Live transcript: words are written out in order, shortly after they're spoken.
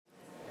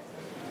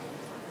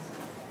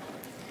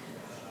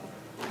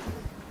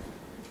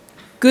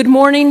Good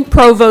morning,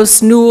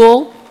 Provost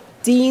Newell,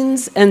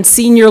 deans and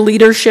senior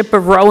leadership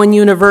of Rowan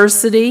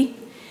University,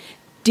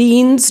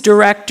 deans,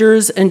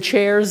 directors, and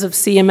chairs of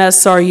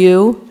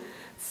CMSRU,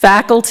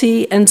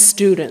 faculty, and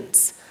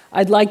students.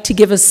 I'd like to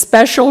give a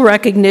special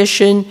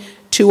recognition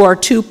to our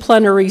two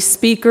plenary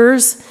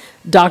speakers,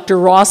 Dr.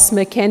 Ross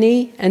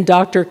McKinney and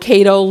Dr.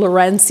 Cato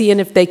Laurentian,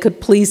 if they could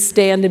please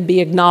stand and be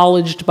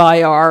acknowledged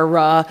by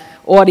our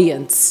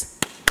audience.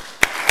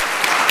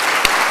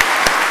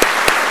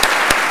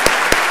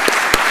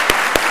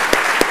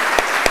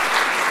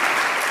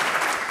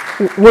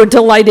 We're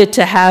delighted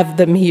to have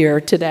them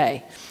here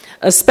today.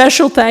 A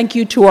special thank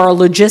you to our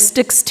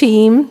logistics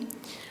team,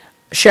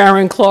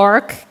 Sharon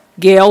Clark,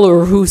 Gail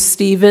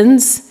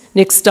Urhu-Stevens,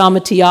 Nick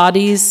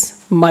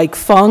Stamatiades, Mike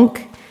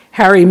Funk,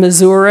 Harry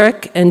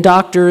Mazurik, and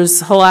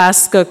Doctors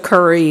Halaska,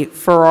 Curry,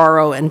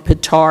 Ferraro, and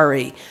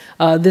Pitari.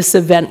 This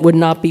event would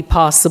not be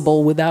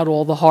possible without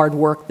all the hard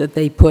work that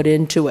they put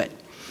into it.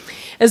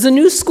 As a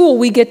new school,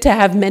 we get to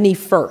have many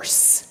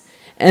firsts,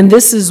 and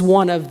this is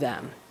one of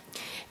them.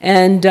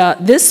 And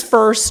this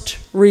first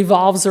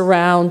revolves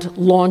around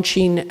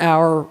launching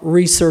our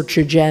research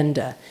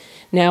agenda.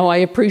 Now, I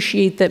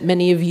appreciate that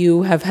many of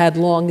you have had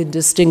long and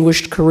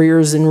distinguished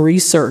careers in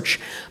research,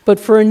 but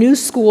for a new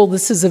school,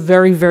 this is a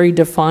very, very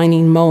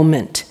defining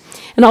moment.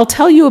 And I'll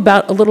tell you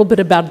a little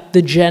bit about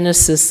the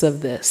genesis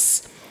of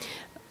this.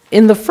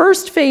 In the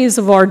first phase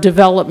of our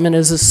development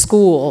as a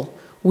school,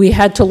 we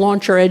had to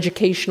launch our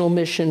educational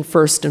mission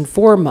first and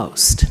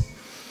foremost.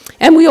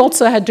 And we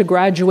also had to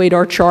graduate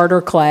our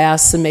charter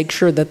class and make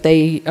sure that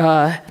they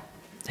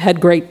had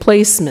great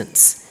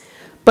placements.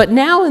 But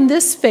now in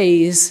this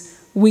phase,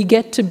 we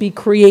get to be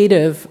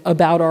creative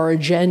about our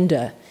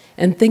agenda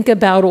and think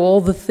about all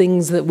the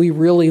things that we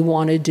really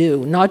want to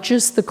do, not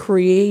just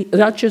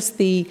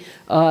the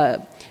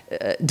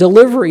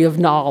delivery of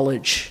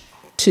knowledge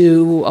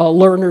to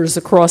learners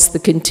across the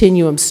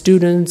continuum,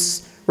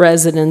 students,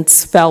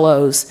 residents,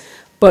 fellows,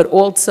 but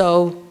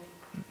also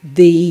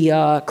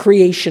the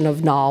creation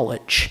of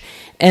knowledge.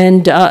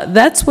 And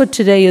that's what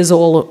today is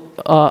all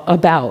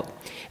about.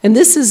 And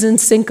this is in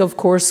sync, of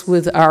course,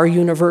 with our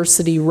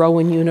university,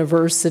 Rowan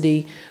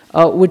University,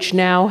 which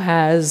now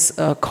has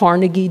a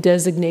Carnegie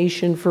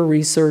designation for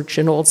research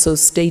and also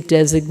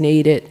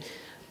state-designated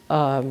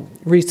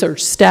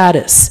research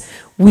status.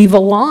 We've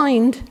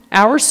aligned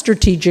our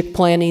strategic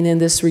planning in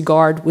this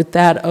regard with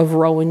that of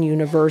Rowan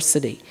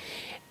University.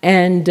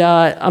 And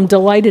I'm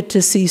delighted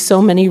to see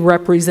so many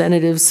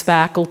representatives,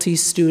 faculty,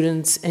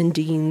 students, and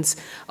deans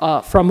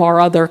from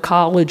our other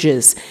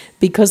colleges,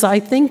 because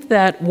I think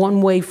that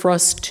one way for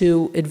us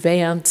to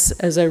advance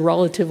as a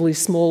relatively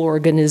small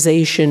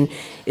organization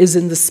is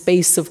in the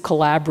space of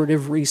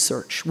collaborative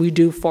research. We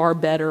do far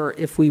better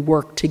if we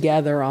work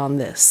together on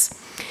this.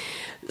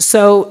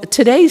 So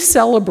today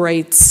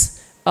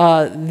celebrates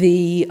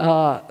the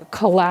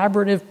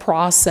collaborative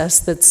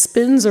process that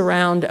spins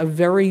around a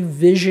very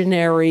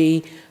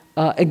visionary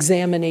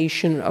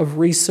examination of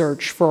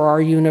research for our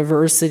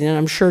university, and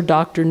I'm sure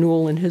Dr.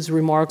 Newell in his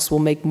remarks will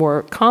make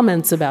more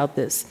comments about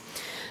this.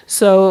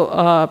 So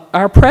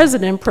our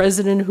president,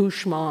 President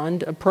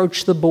Hushmand,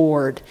 approached the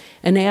board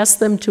and asked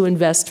them to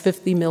invest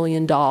 $50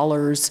 million to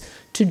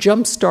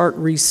jumpstart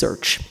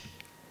research.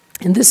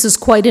 And this is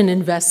quite an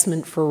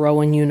investment for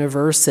Rowan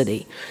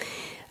University.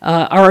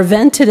 Our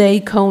event today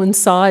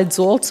coincides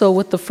also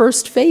with the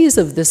first phase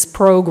of this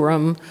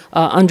program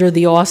under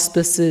the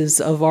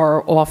auspices of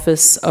our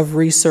Office of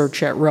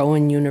Research at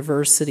Rowan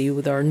University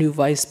with our new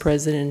Vice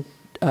President,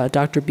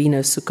 Dr. Bina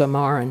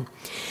Sukumaran.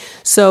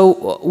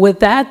 So with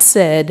that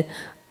said,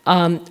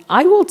 I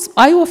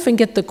often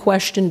get the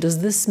question,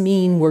 does this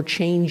mean we're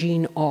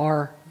changing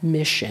our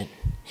mission?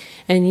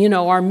 And you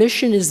know, our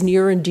mission is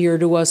near and dear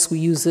to us. We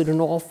use it in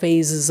all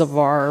phases of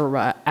our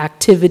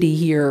activity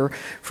here,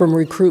 from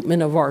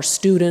recruitment of our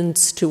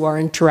students to our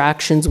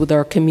interactions with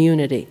our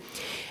community.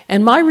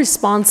 And my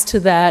response to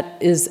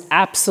that is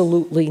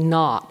absolutely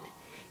not.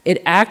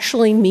 It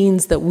actually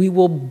means that we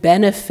will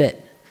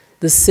benefit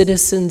the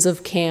citizens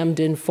of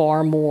Camden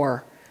far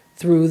more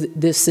through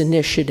this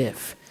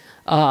initiative.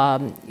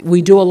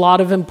 We do a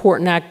lot of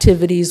important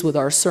activities with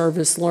our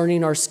service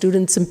learning. Our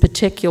students in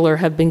particular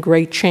have been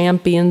great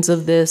champions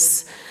of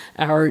this.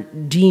 Our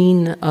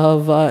Dean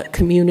of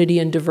Community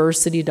and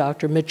Diversity,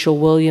 Dr. Mitchell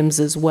Williams,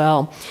 as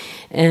well.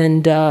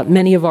 And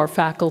many of our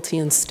faculty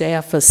and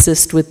staff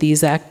assist with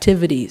these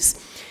activities.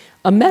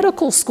 A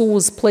medical school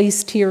was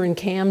placed here in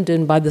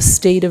Camden by the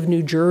state of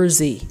New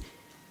Jersey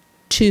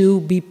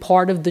to be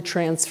part of the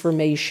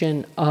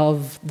transformation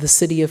of the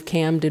city of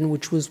Camden,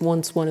 which was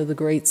once one of the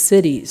great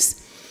cities.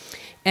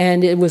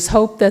 And it was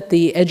hoped that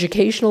the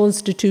educational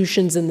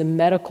institutions and the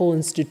medical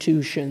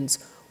institutions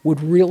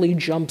would really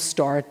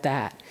jumpstart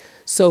that.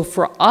 So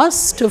for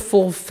us to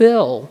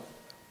fulfill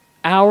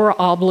our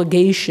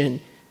obligation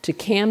to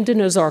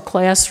Camden as our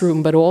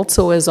classroom, but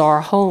also as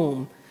our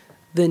home,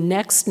 the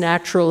next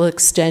natural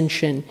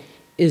extension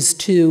is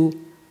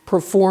to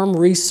perform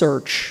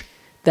research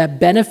that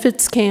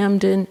benefits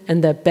Camden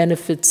and that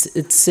benefits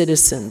its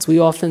citizens. We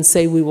often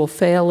say we will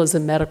fail as a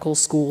medical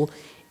school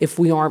if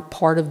we aren't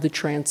part of the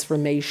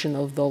transformation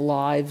of the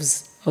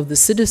lives of the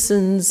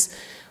citizens,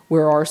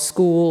 where our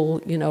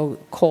school,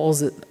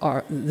 calls it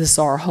this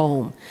our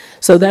home.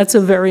 So that's a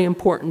very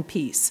important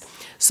piece.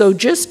 So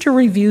just to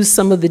review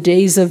some of the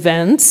day's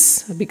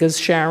events, because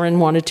Sharon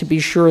wanted to be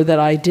sure that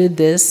I did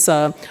this,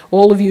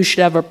 all of you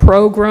should have a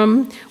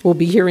program. We'll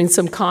be hearing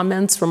some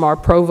comments from our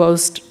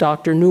Provost,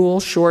 Dr. Newell,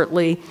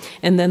 shortly,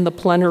 and then the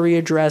plenary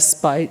address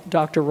by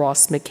Dr.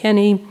 Ross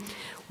McKinney.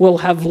 We'll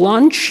have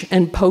lunch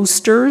and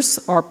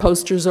posters. Our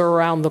posters are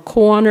around the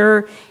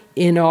corner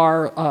in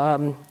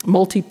our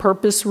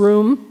multi-purpose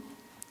room.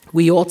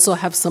 We also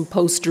have some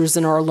posters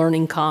in our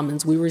Learning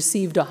Commons. We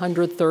received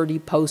 130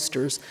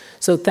 posters,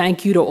 so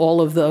thank you to all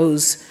of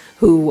those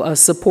who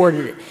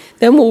supported it.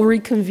 Then we'll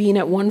reconvene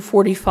at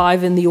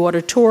 1:45 in the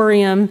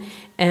auditorium,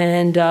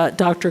 and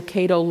Dr.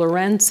 Cato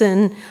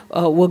Lorenzen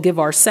will give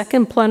our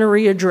second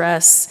plenary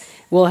address.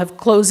 We'll have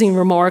closing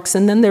remarks,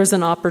 and then there's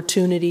an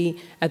opportunity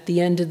at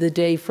the end of the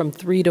day from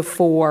 3 to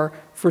 4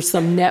 for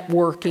some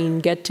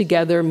networking, get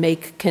together,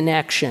 make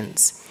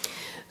connections.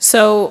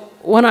 So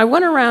when I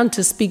went around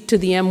to speak to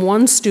the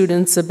M1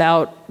 students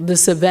about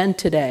this event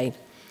today,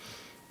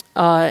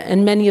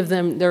 and many of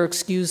them, they're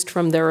excused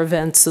from their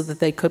events so that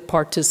they could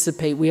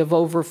participate. We have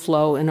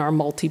overflow in our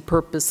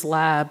multi-purpose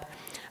lab.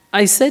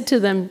 I said to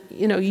them,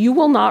 you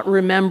will not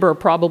remember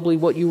probably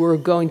what you were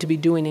going to be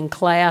doing in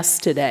class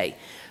today,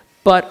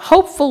 but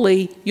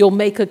hopefully you'll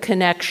make a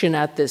connection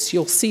at this.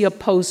 You'll see a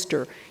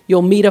poster.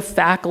 You'll meet a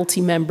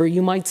faculty member.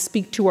 You might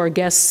speak to our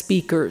guest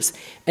speakers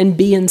and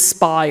be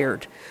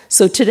inspired.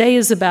 So today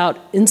is about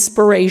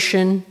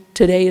inspiration.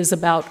 Today is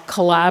about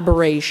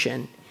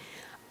collaboration.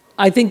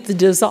 I think the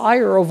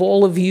desire of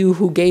all of you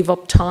who gave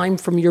up time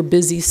from your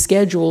busy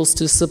schedules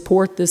to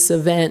support this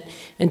event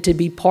and to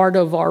be part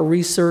of our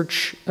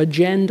research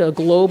agenda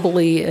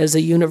globally as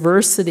a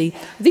university,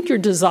 I think your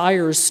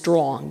desire is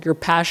strong. You're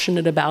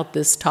passionate about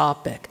this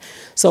topic.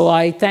 So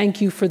I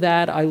thank you for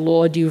that. I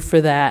laud you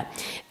for that.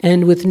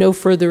 And with no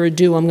further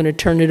ado, I'm going to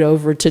turn it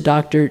over to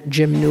Dr.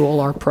 Jim Newell,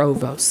 our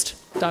provost.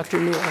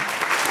 Dr. Newell.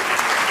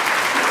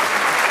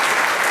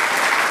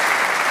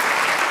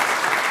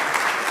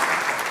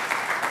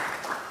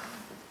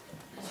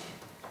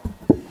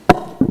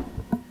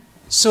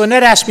 So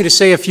Annette asked me to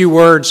say a few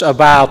words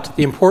about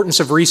the importance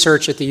of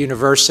research at the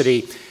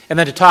university and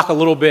then to talk a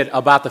little bit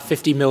about the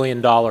 $50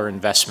 million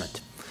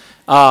investment.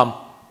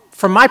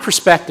 From my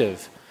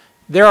perspective,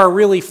 there are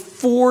really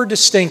 4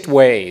 distinct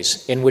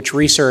ways in which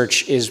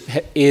research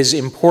is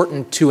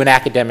important to an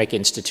academic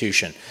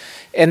institution.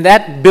 And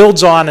that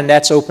builds on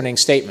Annette's opening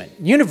statement.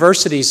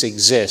 Universities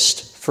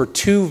exist for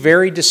 2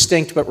 very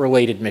distinct but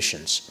related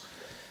missions.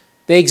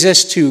 They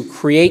exist to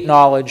create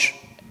knowledge,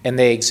 and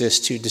they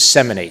exist to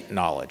disseminate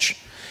knowledge.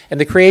 And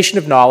the creation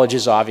of knowledge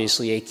is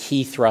obviously a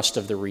key thrust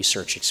of the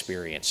research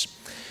experience.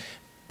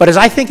 But as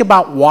I think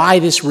about why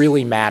this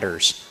really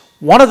matters,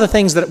 one of the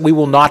things that we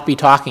will not be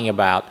talking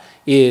about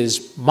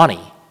is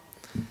money.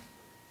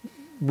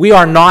 We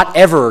are not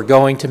ever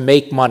going to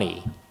make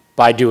money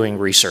by doing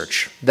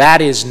research.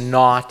 That is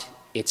not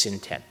its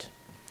intent.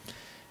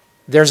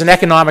 There's an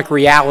economic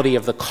reality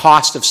of the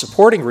cost of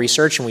supporting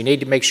research, and we need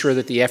to make sure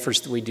that the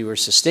efforts that we do are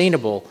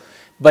sustainable,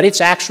 but it's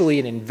actually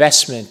an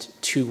investment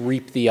to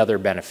reap the other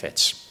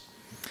benefits.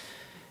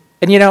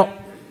 And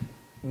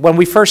when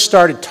we first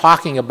started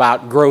talking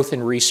about growth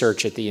in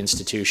research at the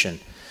institution,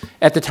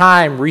 at the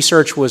time,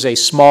 research was a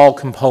small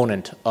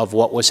component of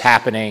what was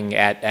happening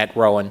at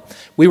Rowan.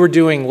 We were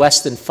doing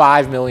less than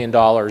 $5 million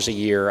a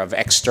year of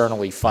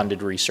externally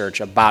funded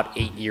research about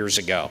 8 years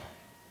ago.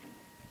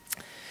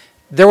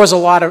 There were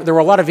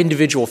a lot of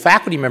individual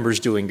faculty members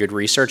doing good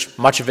research,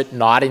 much of it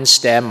not in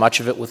STEM, much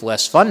of it with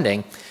less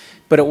funding,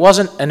 but it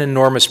wasn't an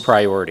enormous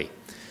priority.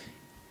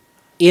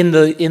 In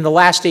the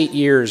last 8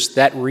 years,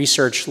 that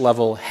research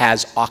level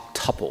has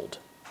octupled.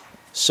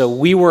 So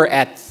we were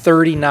at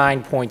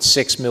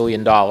 $39.6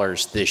 million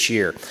this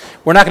year.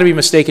 We're not going to be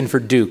mistaken for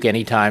Duke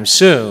anytime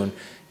soon,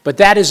 but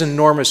that is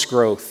enormous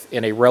growth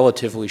in a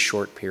relatively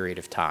short period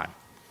of time.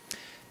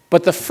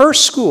 But the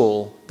first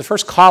school, the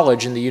first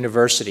college in the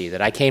university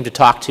that I came to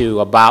talk to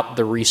about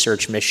the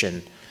research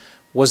mission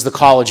was the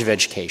College of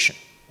Education.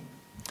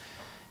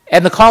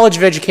 And the College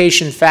of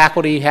Education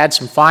faculty had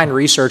some fine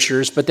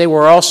researchers, but they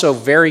were also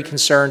very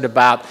concerned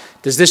about,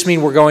 does this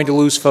mean we're going to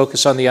lose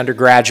focus on the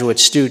undergraduate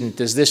student?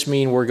 Does this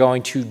mean we're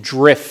going to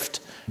drift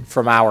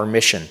from our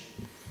mission?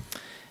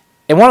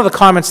 And one of the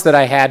comments that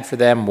I had for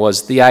them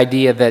was the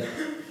idea that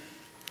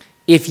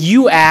if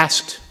you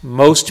asked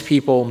most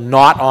people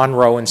not on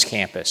Rowan's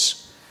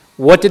campus,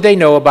 what did they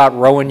know about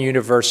Rowan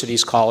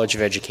University's College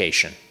of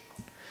Education?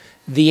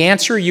 The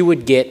answer you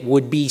would get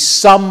would be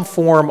some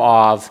form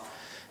of,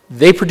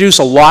 they produce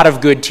a lot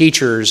of good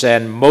teachers,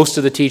 and most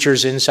of the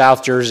teachers in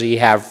South Jersey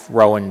have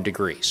Rowan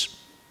degrees.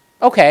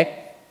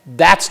 Okay,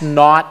 that's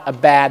not a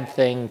bad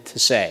thing to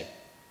say.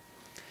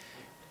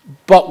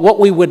 But what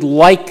we would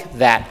like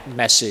that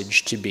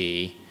message to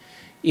be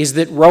is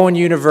that Rowan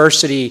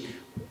University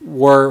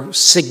were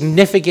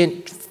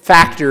significant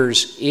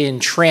factors in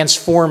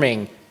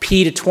transforming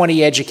P to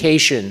 20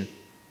 education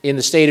in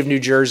the state of New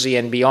Jersey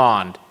and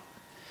beyond,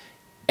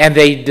 and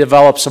they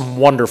develop some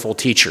wonderful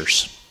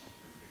teachers.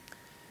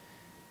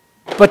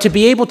 But to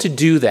be able to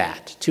do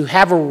that, to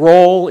have a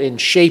role in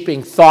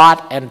shaping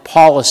thought and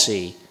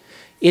policy,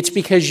 it's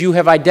because you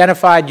have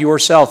identified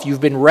yourself,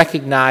 you've been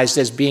recognized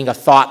as being a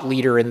thought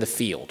leader in the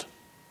field.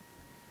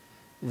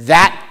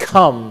 That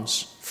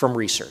comes from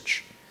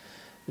research.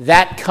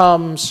 That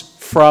comes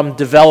from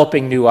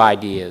developing new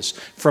ideas,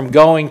 from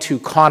going to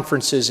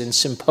conferences and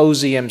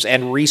symposiums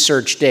and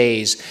research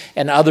days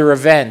and other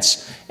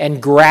events,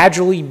 and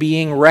gradually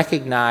being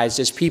recognized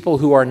as people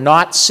who are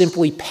not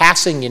simply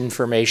passing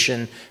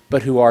information,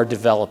 but who are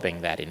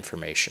developing that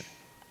information.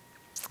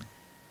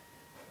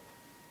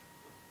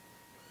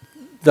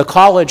 The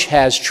college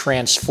has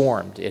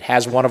transformed. It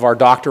has one of our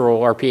doctoral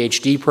or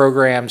PhD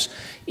programs.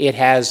 It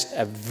has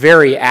a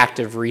very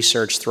active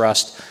research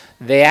thrust.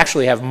 They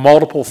actually have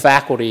multiple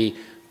faculty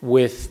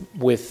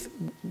with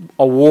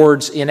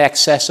awards in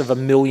excess of $1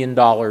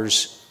 million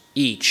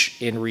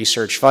each in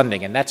research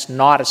funding. And that's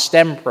not a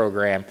STEM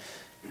program.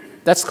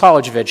 That's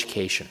College of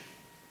Education.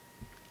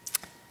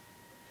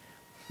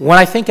 When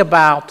I think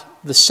about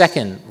the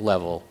second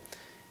level,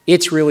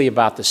 it's really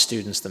about the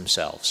students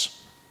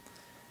themselves.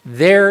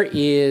 There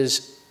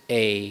is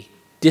a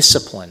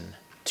discipline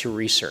to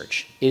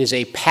research. It is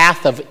a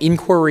path of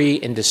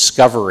inquiry and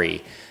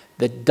discovery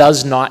that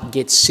does not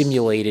get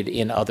simulated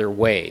in other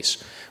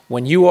ways.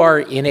 When you are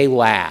in a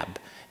lab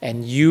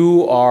and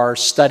you are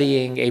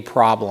studying a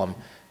problem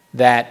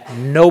that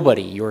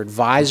nobody, your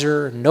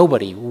advisor,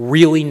 nobody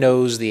really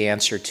knows the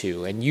answer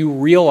to, and you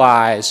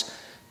realize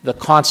the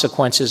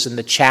consequences and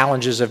the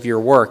challenges of your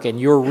work, and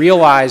you're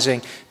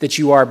realizing that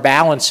you are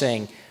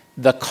balancing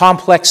the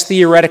complex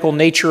theoretical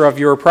nature of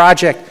your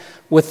project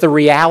with the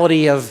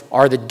reality of,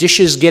 are the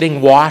dishes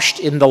getting washed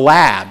in the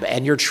lab?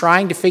 And you're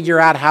trying to figure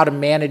out how to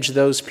manage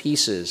those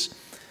pieces.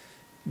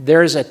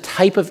 There's a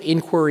type of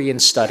inquiry and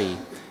study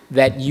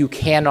that you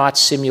cannot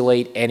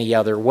simulate any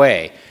other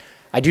way.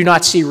 I do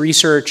not see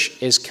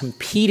research as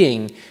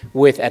competing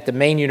with, at the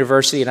main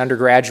university, an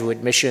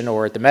undergraduate mission,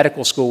 or at the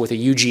medical school with a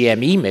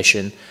UGME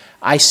mission.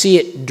 I see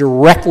it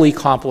directly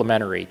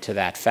complementary to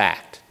that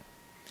fact.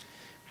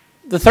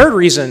 The third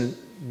reason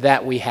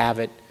that we have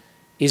it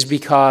is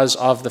because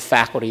of the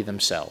faculty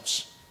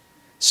themselves.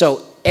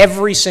 So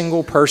every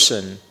single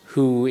person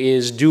who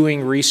is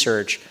doing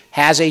research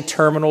has a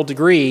terminal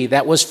degree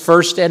that was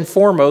first and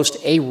foremost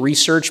a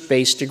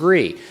research-based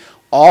degree.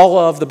 All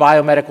of the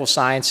biomedical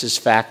sciences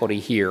faculty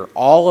here,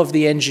 all of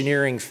the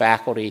engineering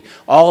faculty,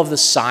 all of the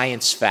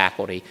science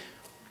faculty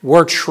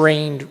were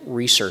trained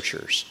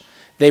researchers.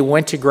 They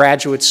went to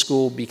graduate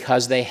school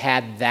because they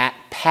had that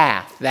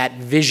path, that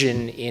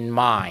vision in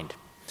mind.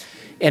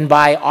 And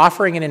by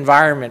offering an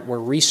environment where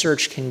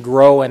research can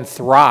grow and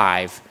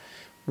thrive,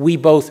 we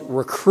both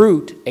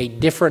recruit a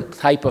different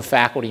type of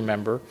faculty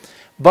member,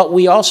 but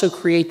we also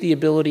create the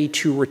ability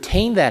to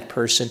retain that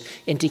person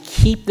and to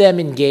keep them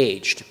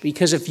engaged.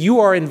 Because if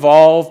you are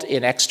involved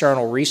in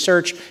external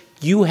research,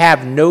 you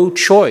have no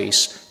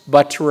choice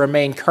but to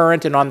remain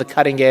current and on the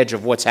cutting edge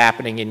of what's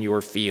happening in your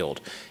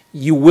field.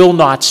 You will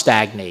not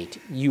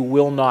stagnate. You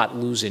will not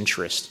lose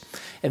interest.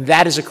 And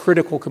that is a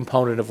critical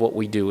component of what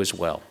we do as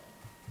well.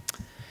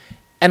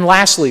 And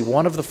lastly,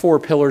 one of the 4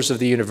 pillars of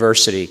the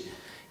university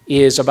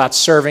is about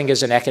serving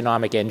as an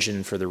economic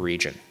engine for the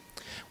region.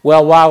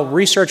 Well, while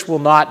research will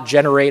not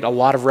generate a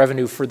lot of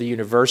revenue for the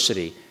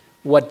university,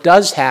 what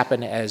does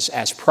happen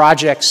as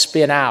projects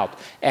spin out,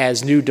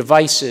 as new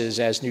devices,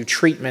 as new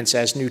treatments,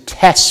 as new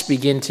tests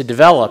begin to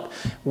develop,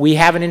 we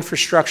have an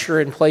infrastructure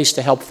in place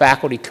to help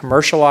faculty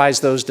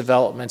commercialize those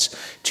developments,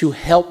 to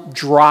help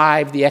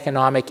drive the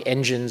economic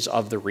engines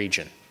of the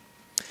region.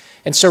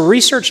 And so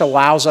research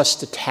allows us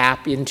to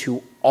tap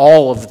into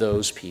all of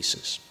those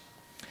pieces.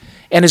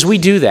 And as we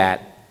do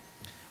that,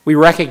 we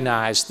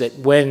recognize that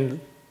when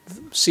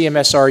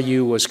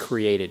CMSRU was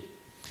created,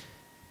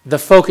 the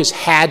focus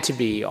had to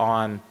be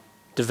on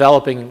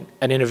developing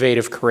an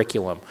innovative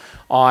curriculum,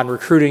 on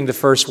recruiting the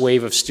first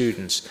wave of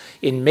students,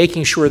 in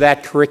making sure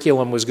that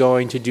curriculum was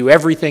going to do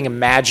everything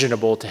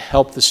imaginable to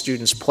help the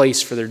students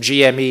place for their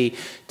GME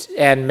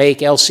and make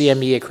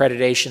LCME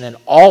accreditation and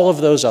all of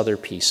those other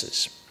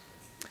pieces.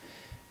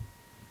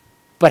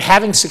 But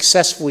having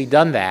successfully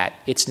done that,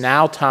 it's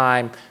now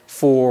time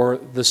for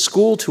the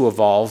school to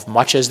evolve,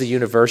 much as the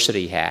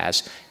university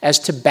has, as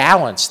to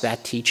balance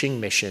that teaching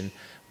mission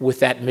with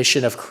that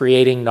mission of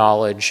creating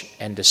knowledge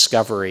and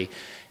discovery,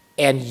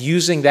 and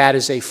using that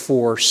as a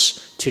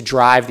force to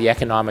drive the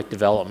economic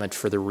development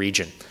for the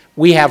region.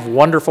 We have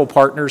wonderful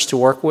partners to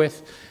work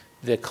with.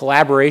 The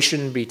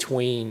collaboration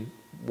between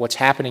what's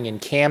happening in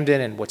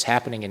Camden and what's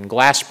happening in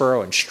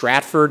Glassboro and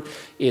Stratford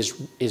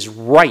is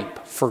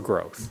ripe for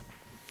growth.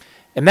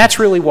 And that's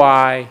really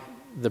why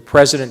the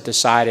president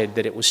decided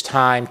that it was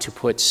time to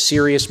put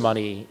serious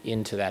money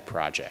into that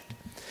project.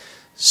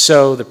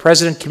 So the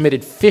president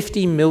committed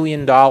 $50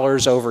 million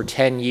over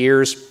 10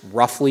 years,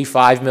 roughly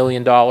 $5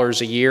 million a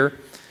year,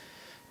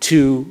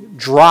 to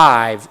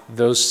drive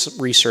those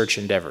research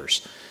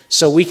endeavors.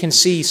 So we can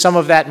see some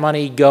of that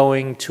money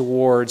going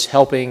towards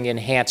helping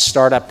enhance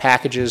startup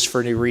packages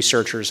for new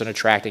researchers and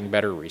attracting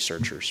better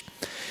researchers.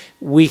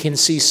 We can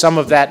see some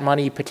of that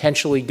money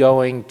potentially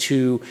going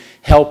to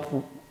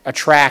help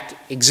attract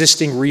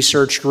existing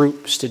research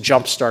groups to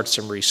jumpstart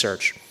some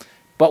research.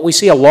 But we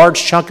see a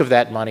large chunk of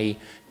that money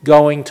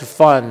going to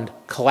fund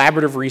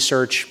collaborative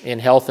research in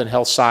health and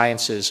health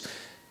sciences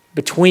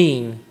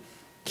between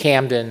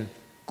Camden,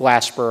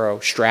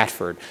 Glassboro,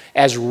 Stratford,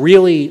 as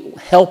really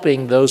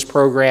helping those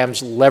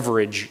programs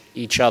leverage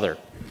each other.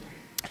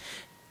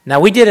 Now,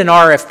 we did an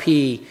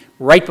RFP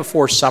right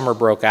before summer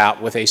broke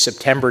out with a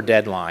September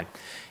deadline,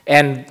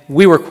 and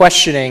we were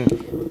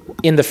questioning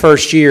in the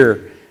first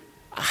year,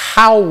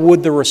 how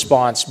would the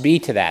response be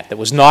to that? That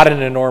was not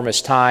an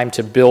enormous time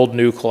to build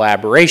new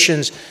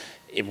collaborations.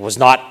 It was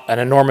not an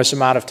enormous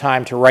amount of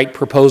time to write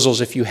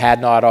proposals if you had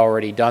not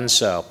already done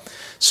so.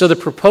 So the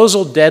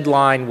proposal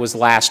deadline was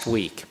last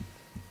week.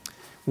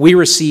 We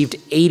received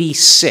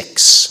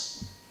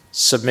 86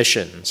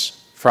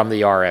 submissions from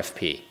the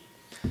RFP.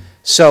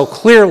 So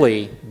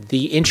clearly,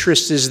 the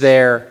interest is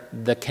there,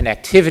 the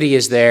connectivity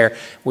is there.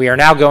 We are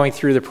now going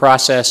through the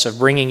process of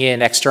bringing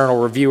in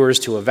external reviewers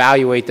to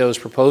evaluate those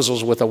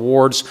proposals, with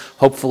awards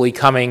hopefully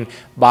coming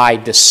by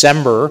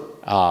December.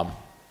 I'm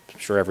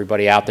sure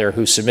everybody out there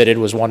who submitted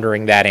was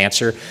wondering that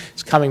answer.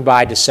 It's coming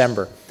by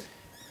December.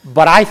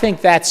 But I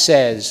think that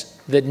says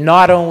that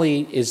not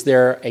only is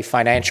there a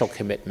financial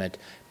commitment,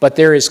 but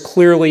there is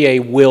clearly a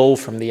will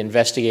from the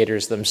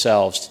investigators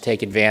themselves to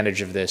take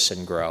advantage of this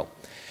and grow.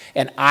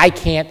 And I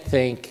can't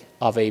think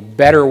of a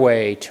better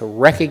way to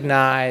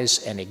recognize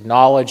and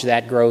acknowledge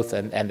that growth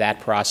and that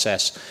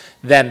process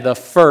than the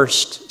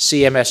first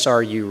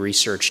CMSRU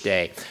Research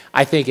Day.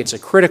 I think it's a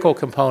critical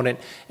component,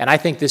 and I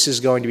think this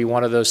is going to be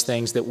one of those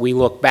things that we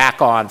look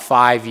back on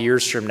 5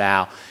 years from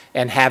now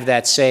and have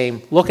that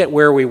same look at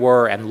where we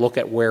were and look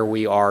at where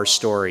we are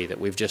story that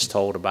we've just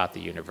told about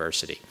the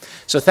university.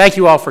 So thank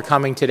you all for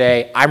coming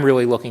today. I'm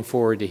really looking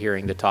forward to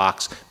hearing the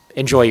talks.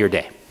 Enjoy your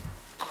day.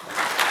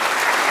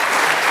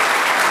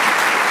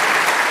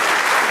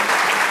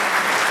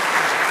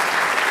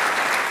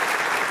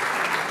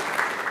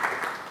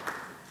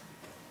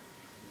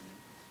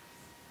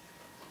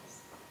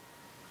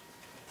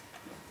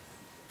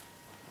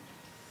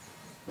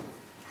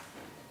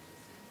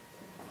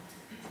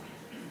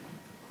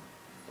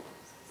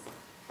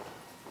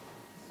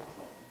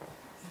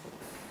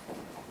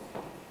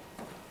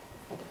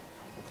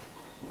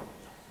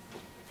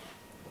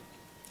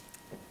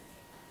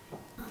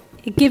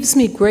 It gives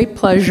me great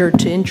pleasure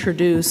to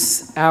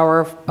introduce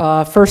our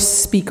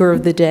first speaker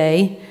of the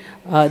day,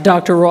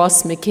 Dr.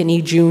 Ross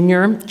McKinney,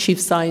 Jr., Chief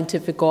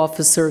Scientific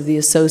Officer of the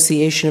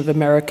Association of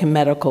American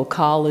Medical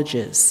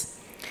Colleges.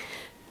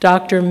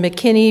 Dr.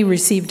 McKinney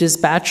received his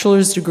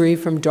bachelor's degree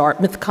from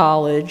Dartmouth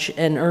College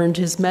and earned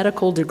his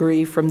medical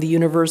degree from the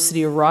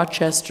University of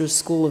Rochester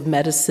School of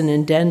Medicine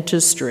and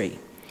Dentistry.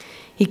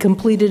 He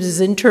completed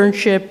his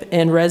internship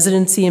and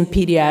residency in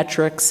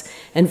pediatrics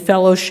and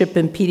fellowship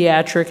in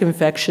pediatric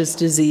infectious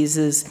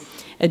diseases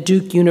at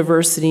Duke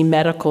University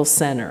Medical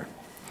Center.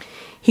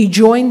 He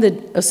joined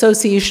the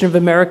Association of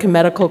American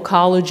Medical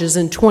Colleges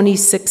in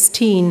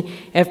 2016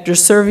 after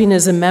serving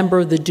as a member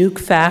of the Duke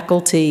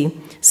faculty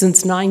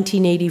since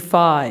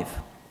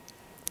 1985.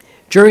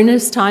 During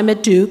his time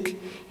at Duke,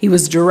 he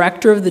was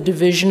director of the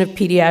Division of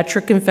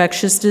Pediatric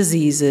Infectious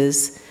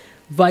Diseases,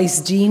 vice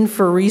dean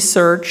for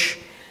research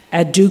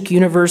at Duke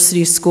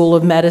University School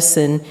of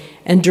Medicine,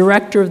 and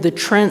director of the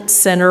Trent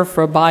Center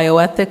for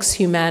Bioethics,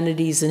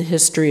 Humanities, and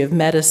History of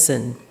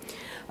Medicine.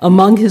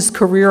 Among his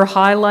career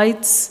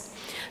highlights,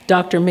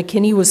 Dr.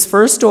 McKinney was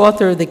first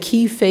author of the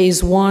key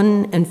Phase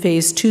 1 and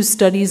Phase 2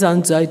 studies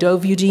on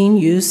zidovudine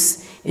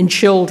use in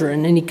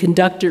children, and he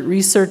conducted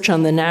research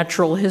on the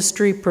natural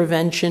history,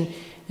 prevention,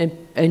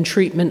 and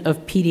treatment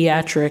of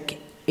pediatric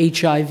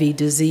HIV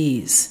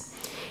disease.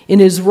 In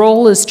his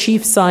role as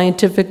Chief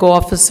Scientific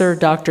Officer,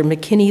 Dr.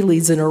 McKinney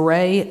leads an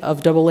array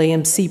of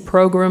AAMC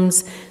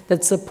programs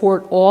that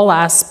support all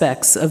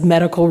aspects of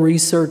medical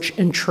research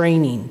and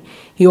training.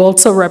 He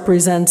also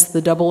represents the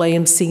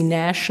AAMC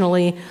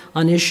nationally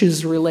on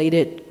issues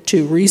related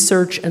to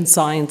research and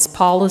science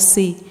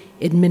policy,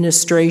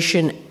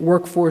 administration,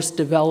 workforce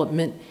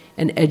development,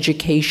 and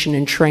education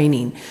and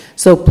training.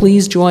 So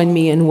please join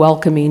me in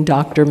welcoming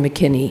Dr.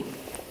 McKinney.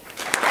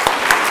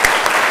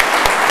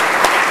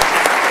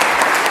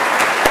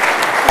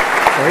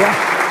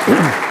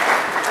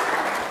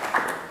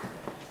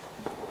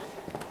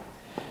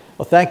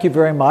 Well, thank you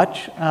very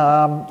much.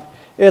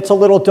 It's a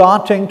little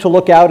daunting to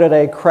look out at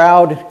a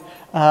crowd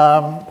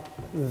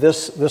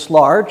this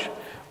large,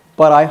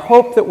 but I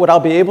hope that what I'll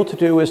be able to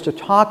do is to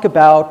talk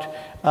about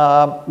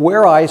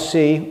where I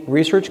see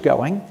research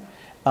going,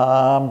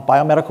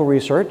 biomedical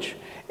research,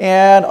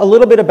 and a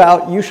little bit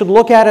about, you should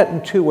look at it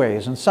in two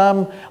ways. And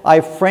some,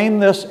 I frame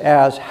this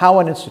as how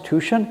an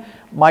institution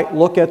might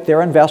look at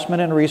their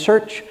investment in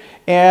research.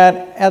 And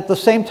at the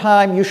same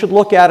time, you should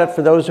look at it,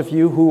 for those of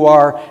you who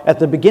are at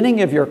the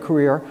beginning of your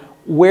career,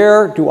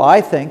 where do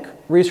I think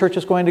research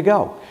is going to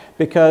go?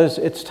 Because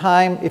it's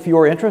time, if you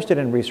are interested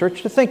in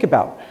research, to think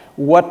about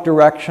what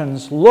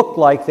directions look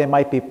like they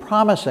might be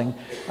promising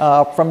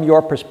from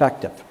your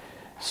perspective.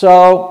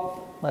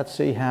 So let's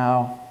see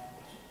how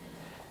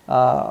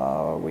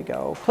we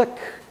go. Click.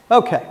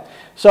 Okay.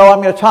 So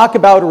I'm going to talk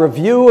about a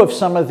review of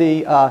some of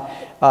the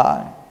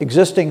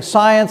existing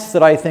science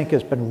that I think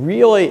has been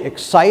really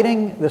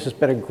exciting. This has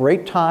been a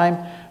great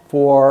time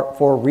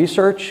for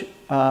research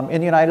in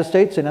the United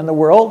States and in the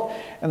world.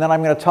 And then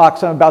I'm going to talk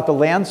some about the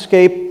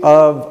landscape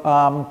of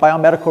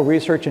biomedical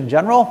research in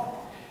general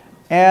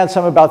and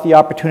some about the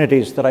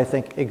opportunities that I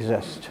think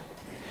exist.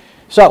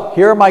 So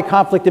here are my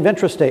conflict of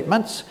interest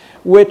statements,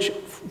 which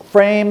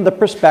frame the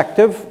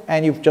perspective,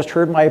 and you've just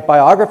heard my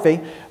biography,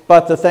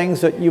 but the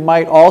things that you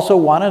might also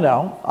want to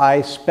know.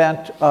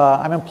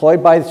 I'm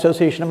employed by the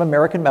Association of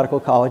American Medical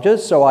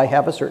Colleges, so I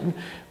have a certain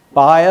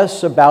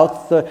bias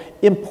about the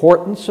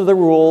importance of the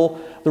role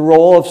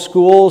of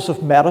schools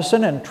of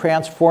medicine in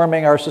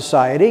transforming our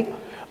society.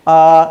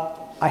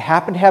 I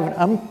happen to have an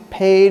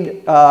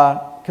unpaid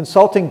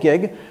consulting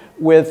gig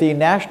with the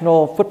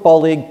National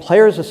Football League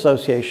Players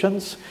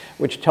Associations,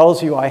 which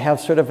tells you I have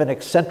sort of an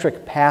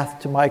eccentric path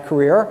to my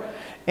career.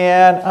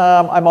 And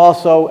I'm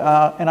also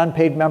an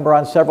unpaid member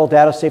on several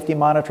data safety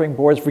monitoring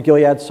boards for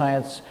Gilead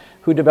Science,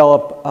 who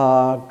develop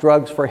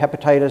drugs for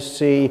hepatitis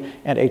C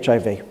and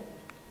HIV.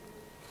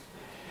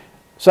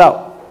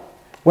 So,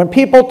 when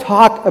people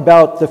talk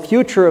about the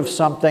future of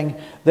something,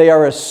 they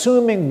are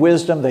assuming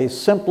wisdom they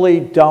simply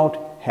don't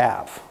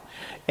have.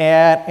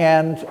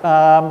 And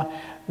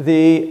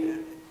the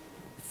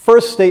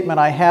first statement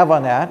I have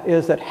on that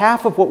is that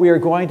half of what we are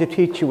going to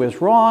teach you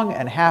is wrong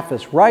and half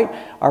is right.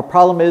 Our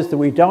problem is that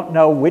we don't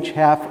know which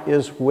half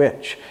is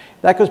which.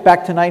 That goes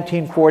back to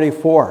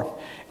 1944.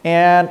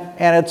 And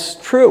it's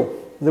true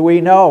that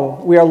we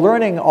know we are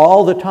learning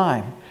all the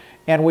time.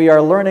 And we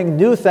are learning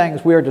new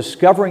things, we are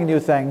discovering new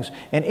things,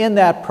 and in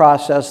that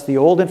process, the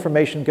old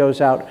information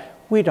goes out.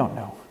 We don't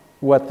know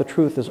what the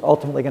truth is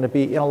ultimately going to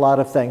be in a lot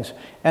of things.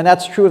 And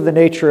that's true of the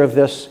nature of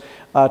this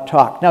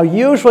talk. Now,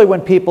 usually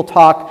when people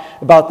talk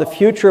about the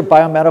future of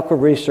biomedical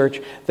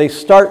research, they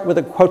start with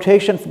a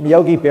quotation from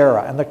Yogi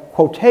Berra. And the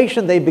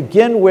quotation they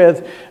begin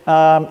with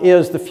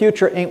is, "The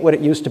future ain't what it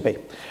used to be."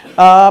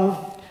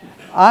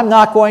 I'm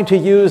not going to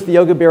use the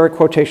Yogi Berra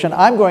quotation.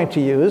 I'm going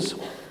to use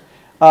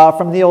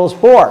from Niels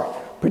Bohr.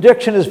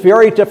 Prediction is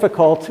very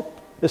difficult,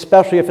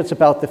 especially if it's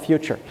about the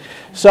future.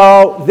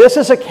 So this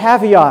is a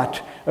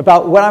caveat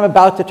about what I'm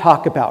about to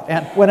talk about.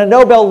 And when a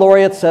Nobel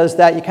laureate says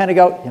that, you kind of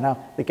go, you know,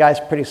 the guy's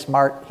pretty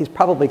smart. He's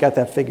probably got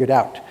that figured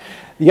out.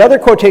 The other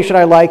quotation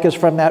I like is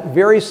from that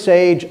very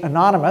sage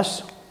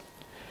Anonymous.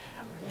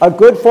 "A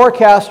good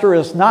forecaster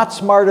is not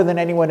smarter than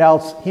anyone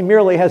else. He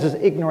merely has his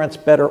ignorance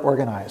better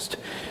organized."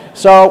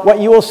 So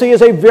what you will see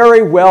is a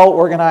very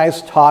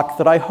well-organized talk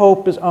that I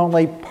hope is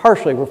only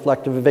partially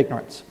reflective of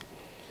ignorance.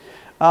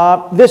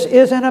 This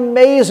is an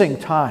amazing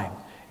time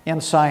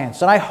in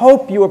science, and I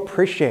hope you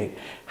appreciate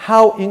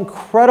how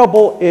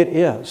incredible it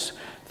is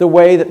the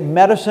way that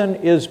medicine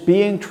is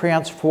being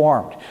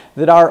transformed,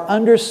 that our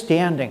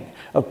understanding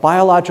of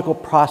biological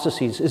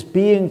processes is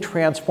being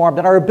transformed,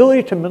 and our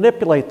ability to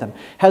manipulate them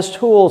has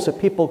tools that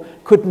people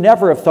could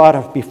never have thought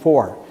of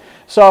before.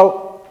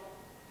 So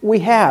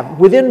we have,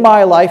 within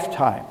my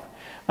lifetime,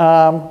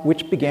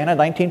 which began in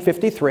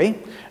 1953,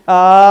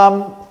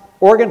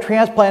 organ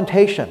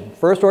transplantation.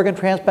 First organ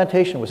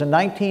transplantation was in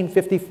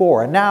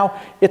 1954, and now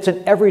it's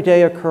an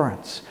everyday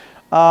occurrence.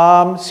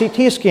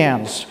 CT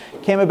scans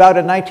came about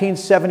in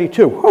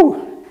 1972.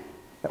 Whew,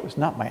 that was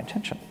not my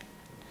intention.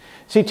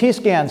 CT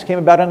scans came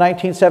about in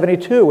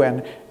 1972,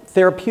 and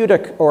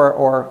therapeutic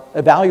or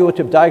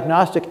evaluative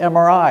diagnostic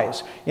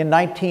MRIs in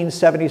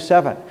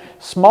 1977.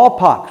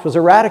 Smallpox was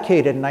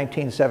eradicated in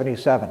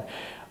 1977.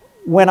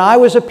 When I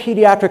was a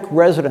pediatric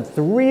resident,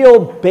 the real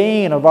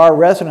bane of our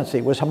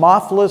residency was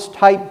Haemophilus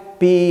type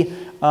B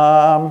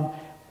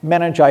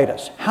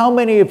meningitis. How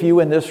many of you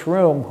in this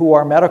room who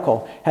are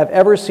medical have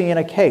ever seen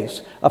a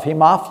case of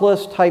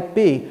Haemophilus type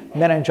B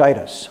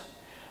meningitis?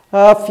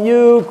 A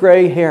few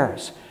gray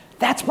hairs.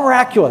 That's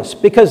miraculous,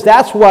 because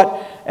that's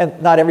what,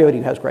 and not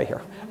everybody has gray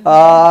hair.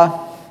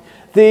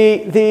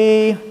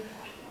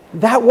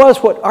 That was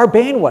what our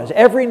bane was.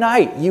 Every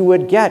night you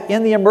would get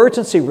in the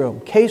emergency room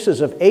cases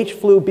of H.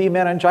 flu B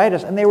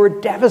meningitis, and they were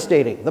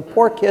devastating. The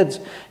poor kids,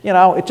 you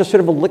know, it's just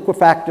sort of a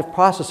liquefactive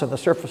process on the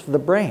surface of the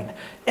brain.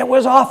 It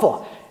was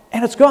awful.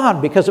 And it's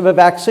gone because of a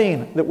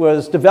vaccine that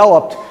was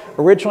developed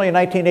originally in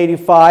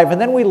 1985. And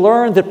then we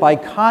learned that by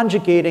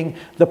conjugating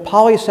the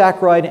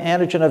polysaccharide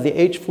antigen of the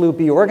H. flu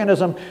B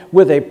organism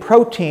with a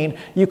protein,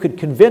 you could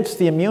convince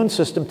the immune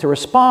system to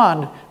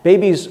respond.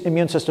 Babies'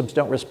 immune systems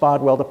don't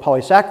respond well to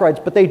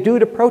polysaccharides, but they do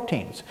to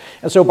proteins.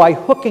 And so by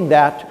hooking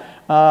that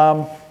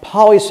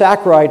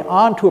polysaccharide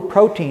onto a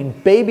protein,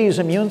 babies'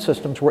 immune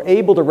systems were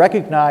able to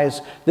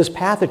recognize this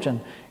pathogen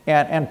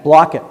and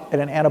block it at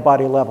an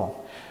antibody level.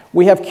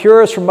 We have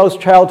cures for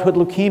most childhood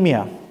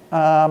leukemia.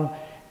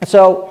 And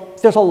so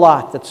there's a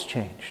lot that's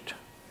changed.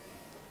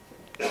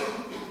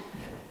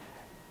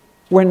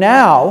 We're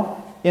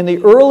now in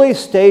the early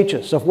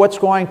stages of what's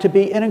going to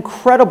be an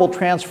incredible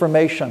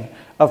transformation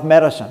of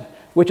medicine,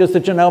 which is the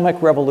genomic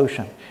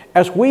revolution.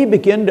 As we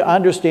begin to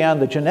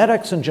understand the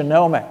genetics and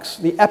genomics,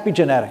 the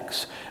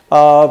epigenetics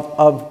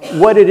of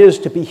what it is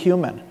to be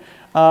human,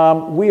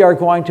 we are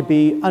going to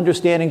be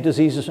understanding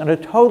diseases in a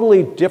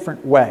totally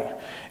different way.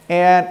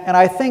 And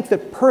I think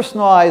that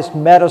personalized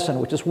medicine,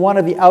 which is one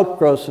of the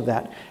outgrowths of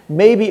that,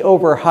 may be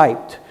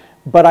overhyped,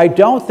 but I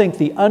don't think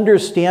the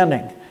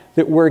understanding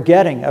that we're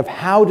getting of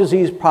how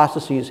disease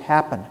processes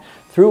happen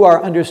through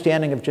our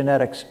understanding of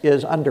genetics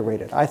is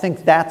underrated. I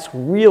think that's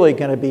really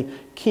going to be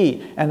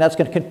key, and that's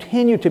going to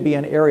continue to be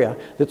an area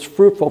that's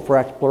fruitful for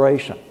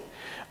exploration.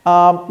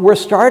 We're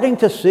starting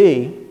to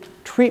see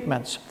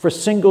treatments for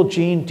single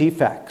gene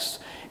defects.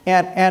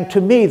 And to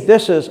me,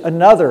 this is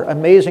another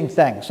amazing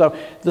thing. So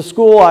the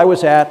school I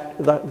was at,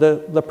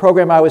 the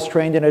program I was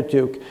trained in at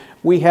Duke,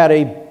 we had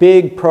a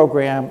big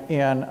program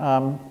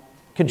in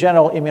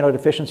congenital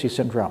immunodeficiency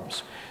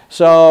syndromes.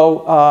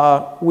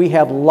 So we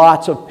had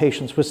lots of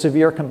patients with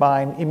severe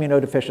combined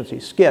immunodeficiency,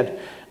 SCID,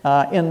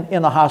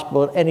 in the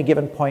hospital at any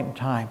given point in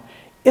time.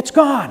 It's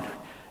gone.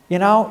 You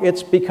know,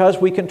 it's because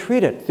we can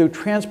treat it through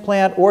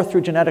transplant or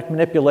through genetic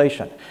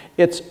manipulation.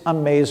 It's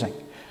amazing.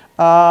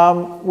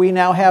 We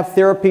now have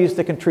therapies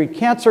that can treat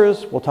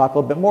cancers. We'll talk a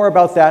little bit more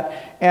about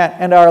that.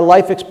 And our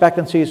life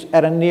expectancy is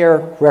at a near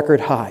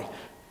record high.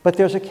 But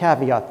there's a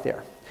caveat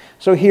there.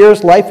 So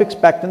here's life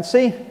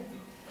expectancy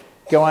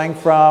going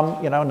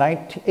from,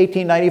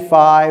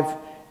 1895.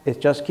 It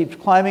just keeps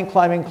climbing,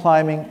 climbing,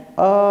 climbing.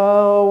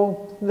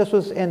 Oh, this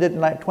was ended in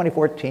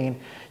 2014.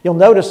 You'll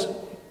notice,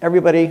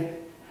 everybody,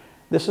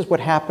 this is what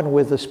happened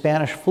with the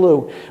Spanish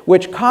flu,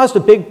 which caused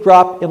a big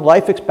drop in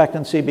life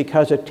expectancy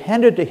because it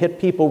tended to hit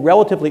people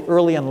relatively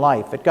early in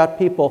life. It got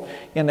people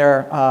in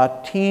their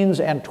teens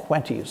and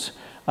 20s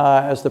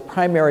as the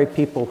primary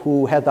people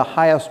who had the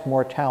highest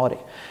mortality.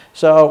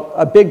 So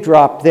a big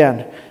drop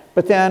then.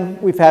 But then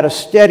we've had a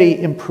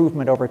steady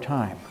improvement over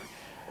time.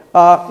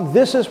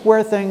 This is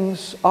where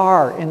things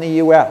are in the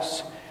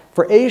US.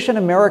 For Asian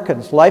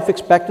Americans, life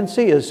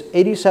expectancy is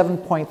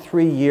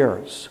 87.3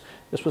 years.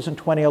 This was in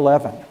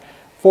 2011.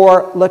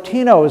 For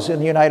Latinos in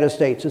the United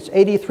States, it's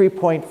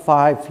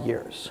 83.5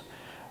 years.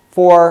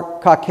 For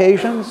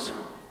Caucasians,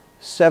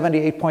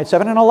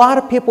 78.7. And a lot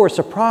of people were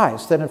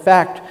surprised that, in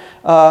fact,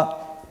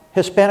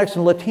 Hispanics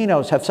and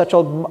Latinos have such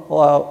a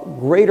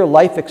greater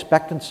life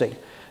expectancy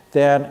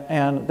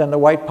than the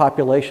white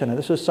population. And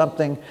this is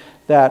something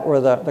that, or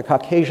the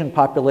Caucasian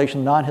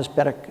population,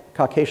 non-Hispanic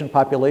Caucasian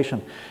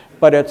population.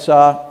 But it's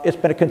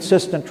been a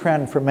consistent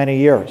trend for many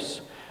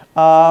years.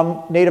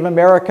 Native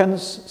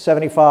Americans,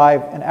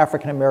 75, and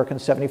African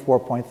Americans,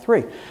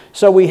 74.3.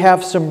 So we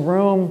have some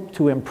room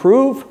to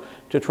improve,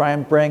 to try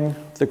and bring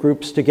the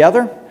groups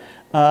together.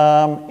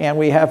 And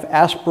we have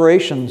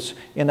aspirations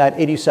in that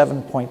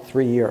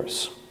 87.3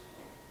 years.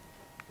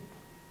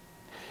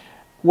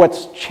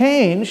 What's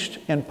changed,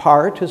 in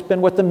part, has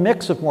been what the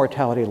mix of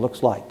mortality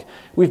looks like.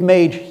 We've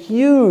made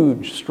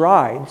huge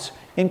strides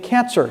in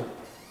cancer,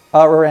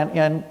 or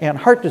in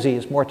heart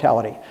disease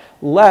mortality,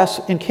 less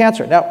in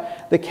cancer. Now,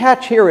 the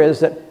catch here is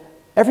that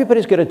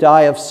everybody's going to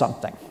die of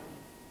something.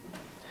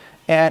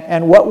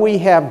 And what we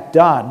have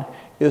done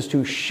is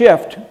to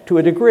shift, to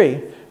a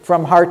degree,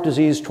 from heart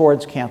disease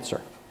towards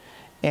cancer.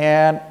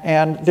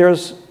 And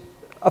there's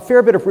a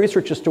fair bit of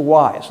research as to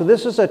why. So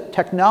this is a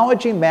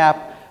technology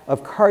map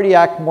of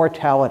cardiac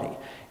mortality.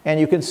 And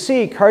you can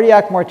see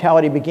cardiac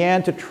mortality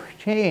began to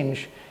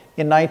change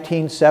in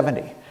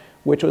 1970,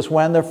 which was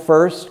when the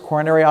first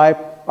coronary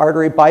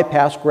artery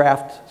bypass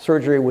graft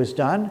surgery was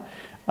done.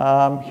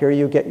 Here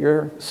you get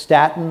your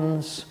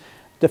statins,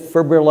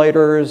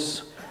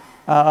 defibrillators,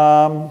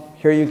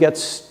 here you get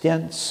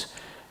stents.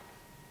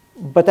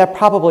 But that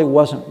probably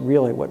wasn't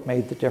really what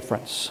made the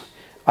difference.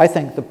 I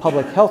think the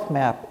public health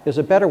map is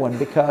a better one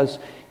because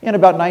in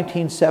about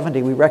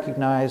 1970 we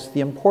recognized the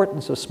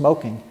importance of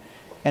smoking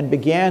and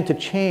began to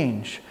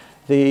change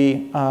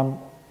the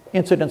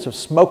incidence of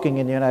smoking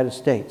in the United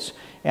States.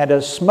 And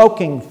as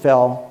smoking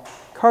fell,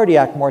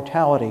 cardiac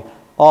mortality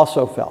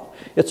also fell.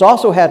 It's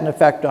also had an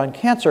effect on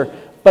cancer,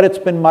 but it's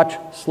been much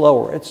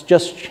slower. It's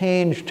just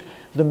changed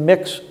the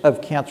mix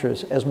of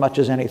cancers as much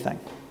as anything.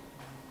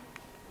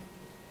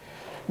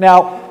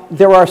 Now,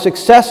 there are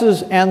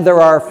successes and there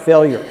are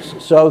failures.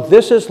 So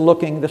this is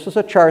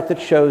a chart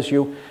that shows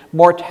you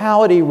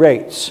mortality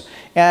rates.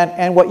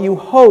 And what you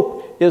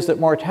hope is that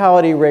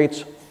mortality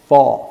rates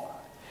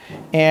fall.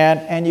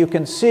 And you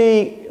can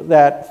see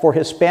that for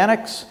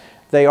Hispanics,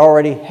 they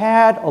already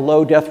had a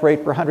low death rate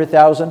per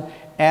 100,000,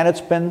 and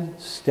it's been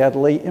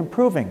steadily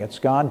improving. It's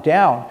gone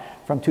down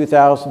from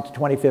 2000 to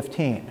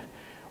 2015.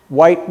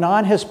 White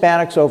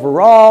non-Hispanics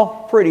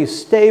overall, pretty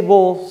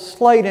stable,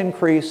 slight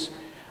increase.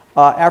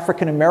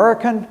 African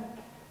American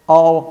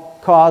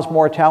all-cause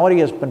mortality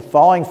has been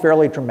falling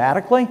fairly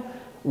dramatically,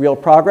 real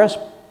progress.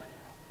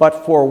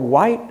 But for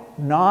white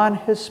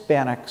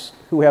non-Hispanics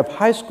who have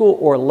high school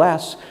or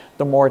less,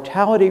 the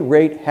mortality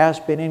rate has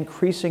been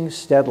increasing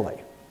steadily.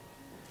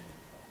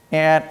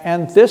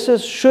 And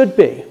this should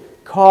be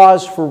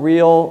cause for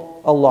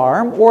real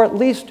alarm, or at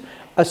least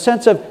a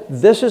sense of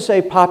this is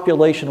a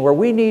population where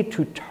we need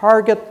to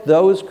target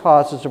those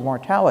causes of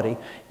mortality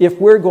if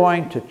we're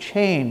going to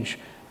change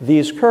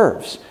these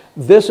curves.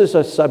 This is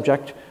a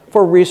subject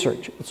for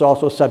research. It's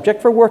also a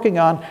subject for working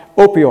on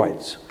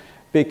opioids,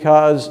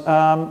 because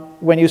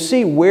when you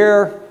see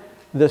where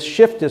this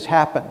shift has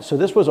happened, so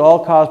this was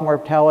all-cause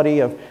mortality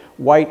of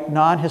white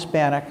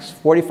non-Hispanics,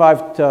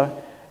 45 to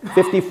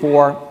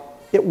 54.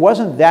 It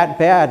wasn't that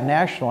bad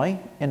nationally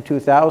in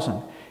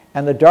 2000.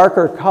 And the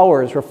darker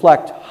colors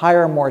reflect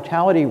higher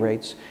mortality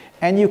rates.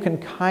 And you can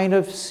kind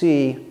of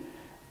see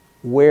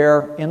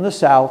where in the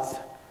South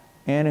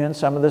and in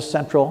some of the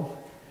central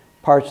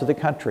parts of the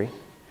country,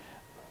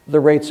 the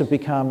rates have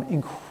become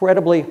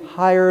incredibly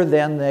higher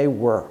than they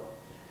were.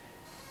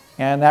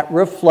 And that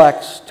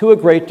reflects, to a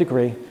great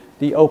degree,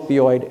 the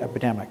opioid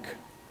epidemic.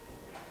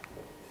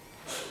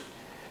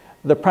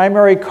 The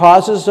primary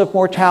causes of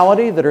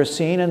mortality that are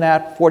seen in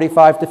that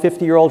 45 to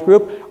 50-year-old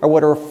group are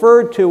what are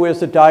referred to as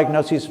the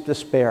diagnoses of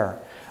despair.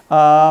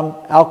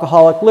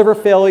 Alcoholic liver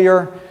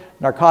failure,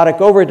 narcotic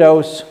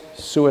overdose,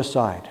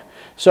 suicide.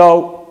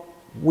 So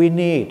we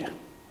need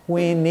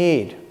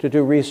to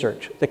do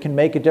research that can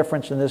make a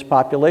difference in this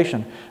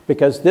population,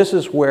 because this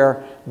is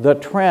where the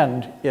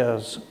trend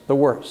is the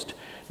worst.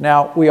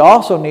 Now, we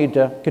also need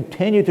to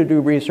continue to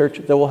do research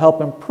that will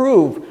help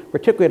improve,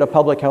 particularly at a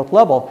public health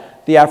level,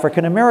 the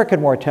African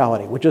American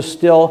mortality, which is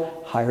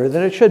still higher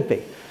than it should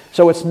be.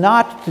 So it's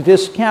not to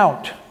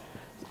discount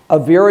a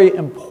very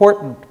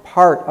important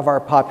part of our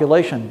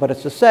population, but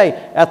it's to say,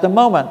 at the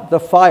moment, the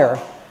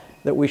fire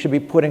that we should be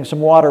putting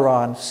some water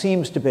on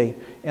seems to be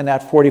in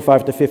that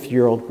 45 to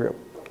 50-year-old group.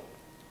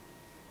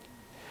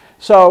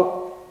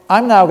 So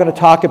I'm now going to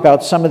talk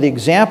about some of the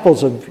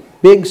examples of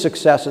big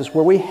successes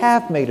where we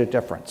have made a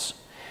difference.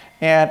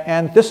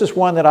 And this is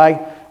one that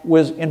I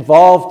was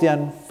involved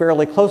in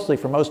fairly closely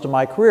for most of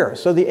my career.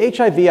 So the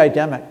HIV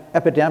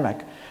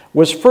epidemic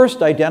was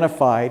first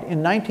identified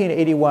in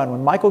 1981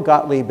 when Michael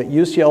Gottlieb at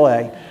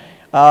UCLA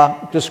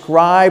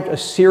described a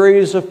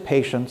series of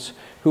patients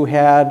who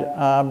had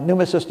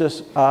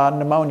pneumocystis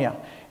pneumonia.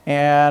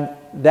 And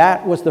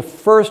that was the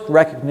first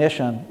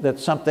recognition that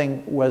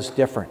something was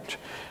different.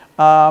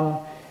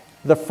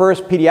 The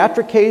first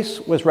pediatric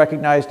case was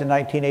recognized in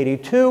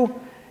 1982,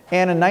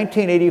 and in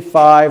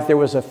 1985 there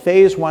was a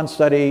phase 1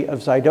 study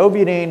of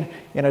zidovudine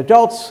in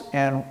adults,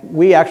 and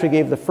we actually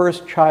gave the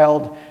first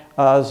child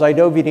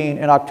zidovudine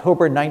in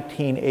October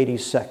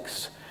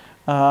 1986.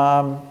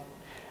 And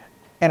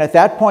at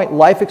that point,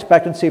 life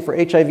expectancy for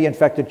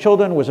HIV-infected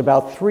children was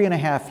about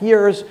 3.5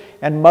 years,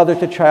 and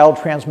mother-to-child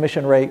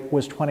transmission rate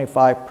was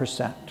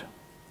 25%.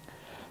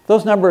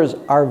 Those numbers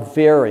are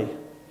very,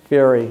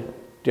 very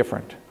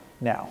different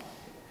now.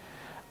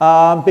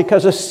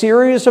 Because a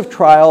series of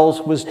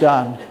trials was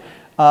done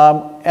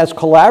as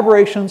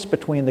collaborations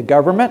between the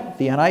government,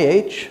 the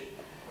NIH,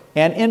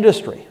 and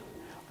industry,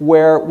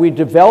 where we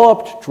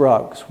developed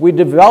drugs, we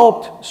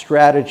developed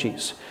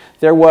strategies.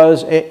 There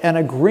was an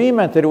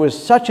agreement that it was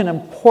such an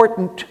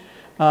important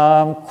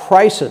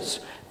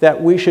crisis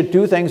that we should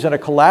do things in a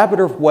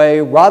collaborative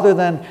way rather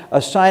than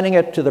assigning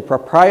it to the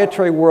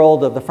proprietary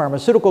world of the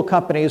pharmaceutical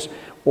companies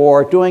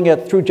or doing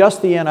it through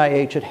just the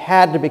NIH. It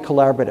had to be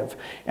collaborative.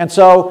 And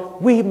so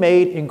we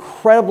made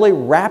incredibly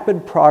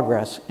rapid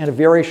progress in a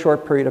very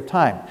short period of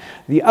time.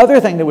 The other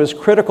thing that was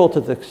critical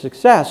to the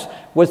success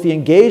was the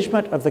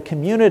engagement of the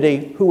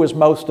community who was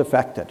most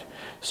affected.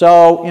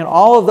 So in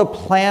all of the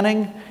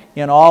planning,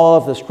 in all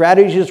of the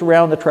strategies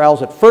around the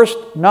trials, at first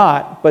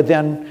not, but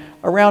then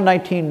around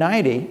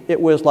 1990,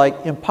 it was like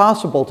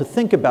impossible to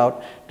think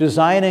about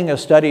designing a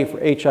study for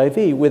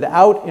HIV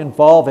without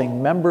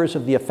involving members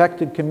of the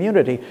affected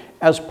community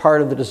as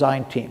part of the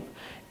design team.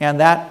 And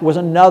that was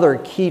another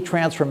key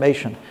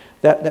transformation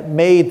that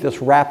made this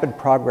rapid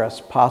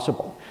progress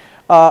possible.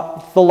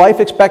 The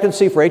life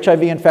expectancy for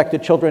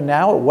HIV-infected children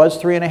now, it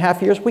was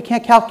 3.5 years. We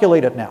can't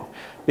calculate it now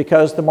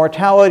because the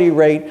mortality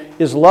rate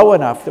is low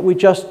enough that we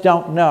just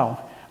don't know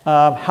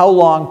how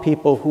long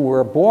people who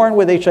were born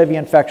with HIV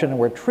infection and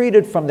were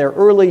treated from their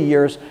early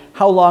years,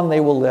 how long they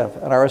will live.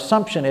 And our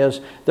assumption is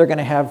they're going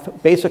to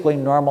have basically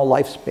normal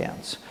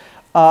lifespans.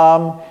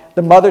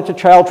 The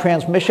mother-to-child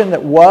transmission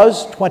that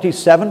was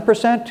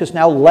 27% is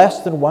now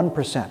less than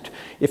 1%.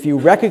 If you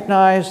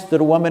recognize that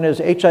a woman is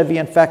HIV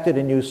infected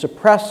and you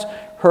suppress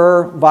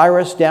her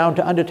virus down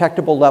to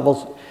undetectable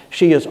levels,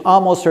 she is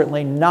almost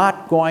certainly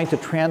not going to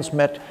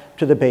transmit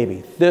to the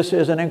baby. This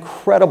is an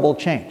incredible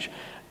change.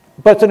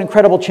 But it's an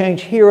incredible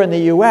change here in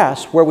the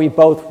US, where we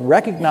both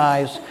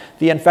recognize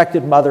the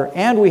infected mother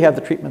and we have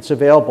the treatments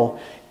available.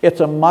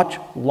 It's a much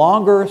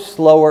longer,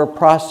 slower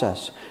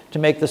process to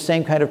make the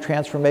same kind of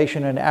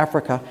transformation in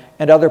Africa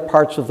and other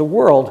parts of the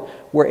world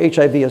where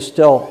HIV is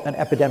still an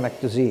epidemic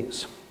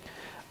disease.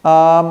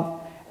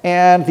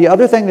 And the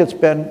other thing that's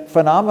been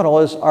phenomenal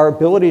is our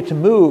ability to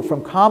move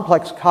from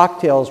complex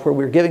cocktails where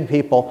we're giving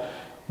people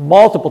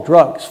multiple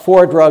drugs,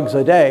 4 drugs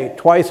a day,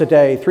 twice a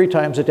day, 3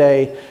 times a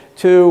day,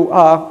 to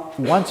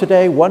once a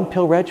day, 1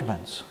 pill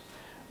regimens,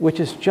 which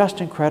is just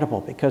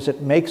incredible because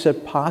it makes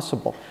it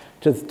possible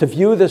to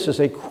view this as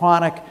a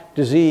chronic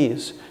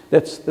disease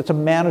that's a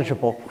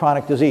manageable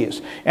chronic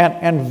disease.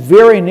 And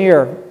very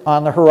near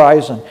on the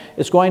horizon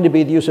is going to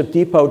be the use of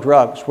depot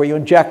drugs where you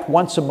inject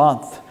once a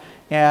month,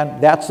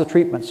 and that's the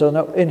treatment. So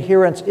no,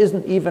 adherence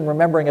isn't even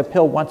remembering a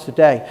pill once a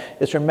day.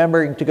 It's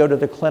remembering to go to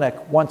the clinic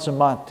once a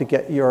month to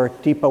get your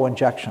depot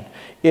injection.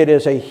 It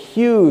is a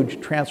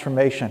huge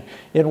transformation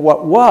in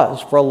what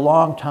was, for a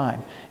long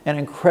time, an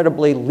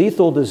incredibly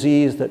lethal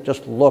disease that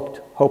just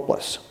looked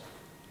hopeless.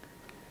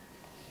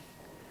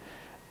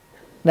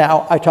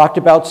 Now, I talked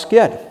about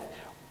SCID,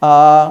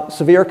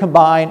 severe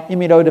combined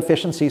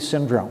immunodeficiency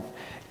syndrome.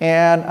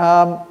 And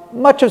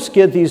much of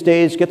SCID these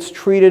days gets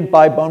treated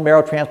by bone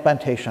marrow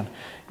transplantation.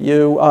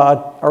 You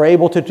are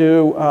able to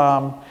do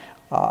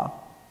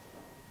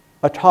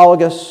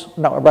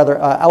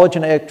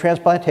allogeneic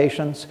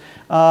transplantations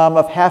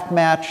of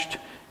half-matched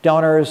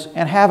donors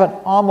and have an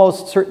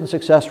almost certain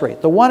success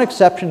rate. The one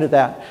exception to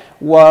that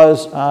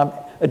was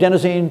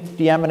adenosine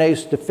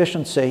deaminase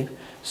deficiency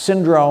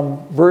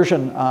syndrome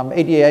version,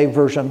 ADA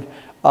version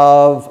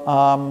of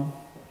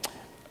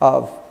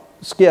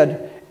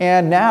SCID.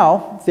 And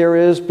now there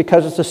is,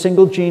 because it's a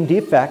single gene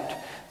defect,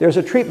 there's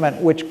a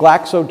treatment which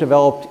Glaxo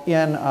developed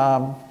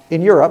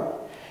in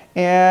Europe,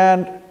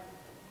 and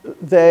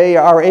they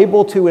are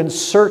able to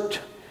insert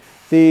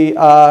the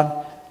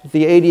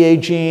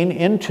ADA gene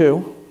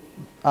into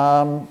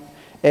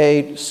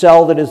a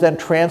cell that is then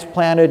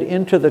transplanted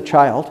into the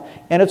child,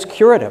 and it's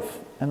curative,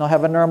 and they'll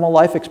have a normal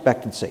life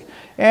expectancy.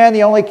 And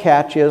the only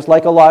catch is,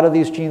 like a lot of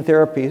these gene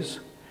therapies,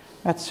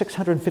 that's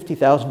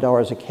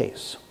 $650,000 a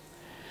case.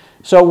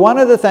 So one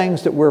of the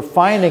things that we're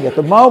finding at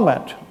the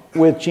moment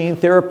with gene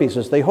therapies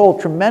is they hold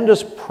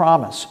tremendous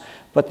promise,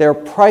 but their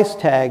price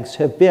tags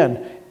have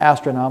been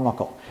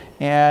astronomical.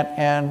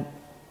 And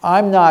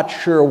I'm not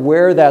sure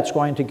where that's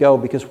going to go,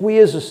 because we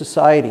as a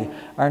society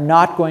are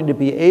not going to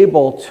be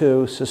able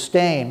to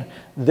sustain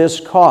this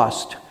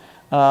cost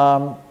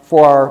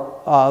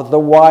for the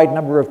wide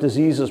number of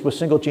diseases with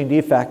single gene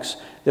defects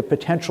that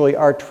potentially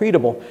are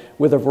treatable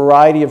with a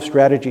variety of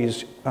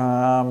strategies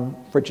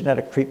for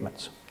genetic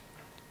treatments.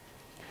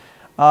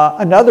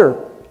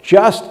 Another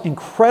just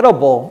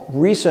incredible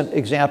recent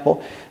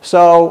example.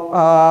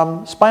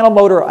 So spinal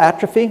motor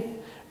atrophy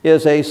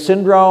is a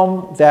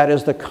syndrome that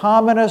is the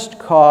commonest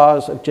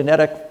cause of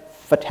genetic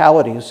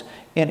fatalities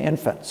in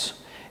infants.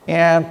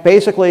 And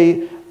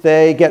basically,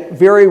 they get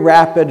very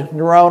rapid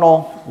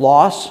neuronal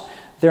loss.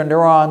 Their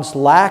neurons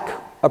lack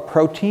a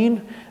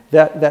protein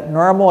that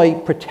normally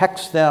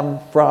protects them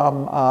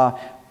from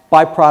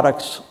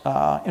byproducts,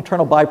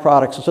 internal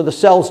byproducts. And so the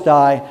cells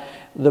die.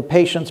 The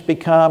patients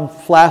become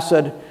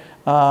flaccid.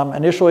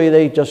 Initially,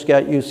 they just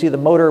get, you see the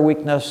motor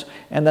weakness,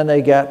 and then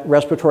they get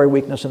respiratory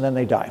weakness, and then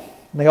they die.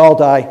 And they all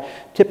die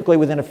typically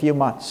within a few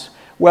months.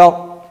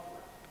 Well,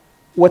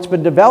 what's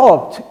been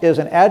developed is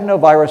an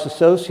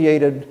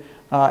adenovirus-associated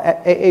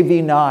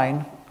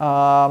AAV9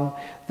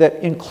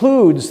 that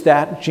includes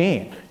that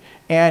gene.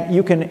 And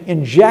you can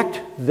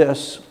inject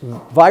this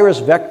virus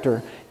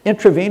vector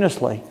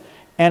intravenously,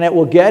 and it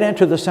will get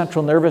into the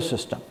central nervous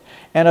system.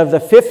 And of the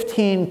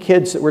 15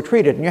 kids that were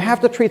treated, and you have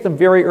to treat them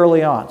very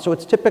early on, so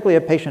it's typically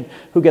a patient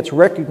who gets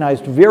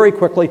recognized very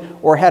quickly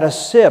or had a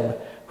SIB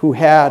who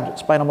had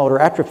spinal motor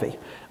atrophy.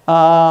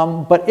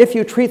 But if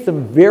you treat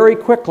them very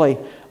quickly,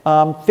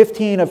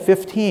 15 of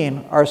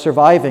 15 are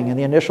surviving in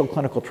the initial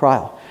clinical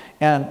trial.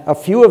 And a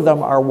few of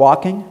them are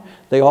walking.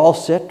 They all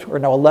sit, or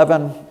no,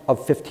 11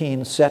 of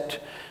 15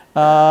 sit.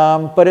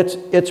 But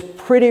it's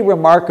pretty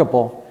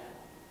remarkable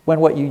when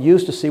what you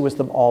used to see was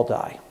them all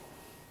die.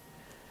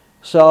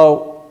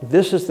 So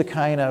this is the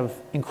kind of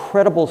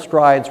incredible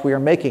strides we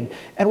are making.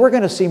 And we're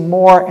going to see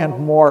more and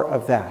more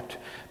of that,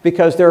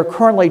 because there are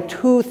currently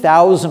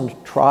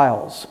 2,000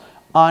 trials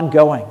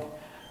ongoing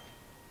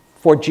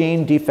for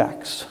gene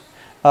defects,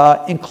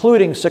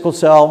 including sickle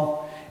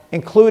cell,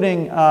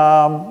 including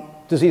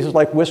diseases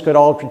like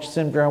Wiskott-Aldrich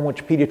syndrome,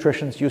 which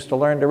pediatricians used to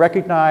learn to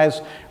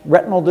recognize,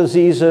 retinal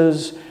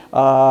diseases,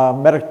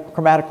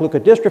 metachromatic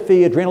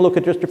leukodystrophy, adrenal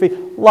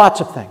leukodystrophy,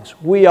 lots of things.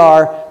 We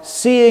are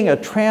seeing a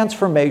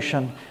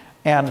transformation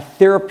and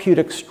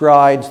therapeutic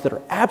strides that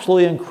are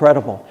absolutely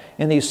incredible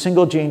in these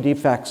single gene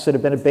defects that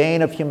have been a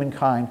bane of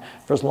humankind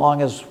for as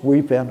long as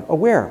we've been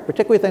aware,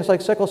 particularly things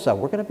like sickle cell.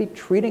 We're going to be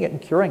treating it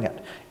and curing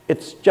it.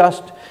 It's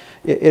just,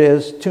 it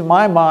is, to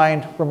my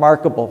mind,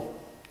 remarkable.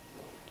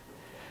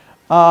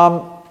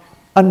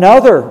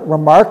 Another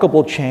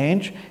remarkable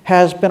change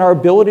has been our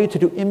ability to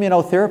do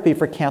immunotherapy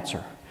for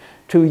cancer,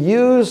 to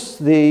use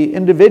the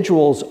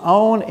individual's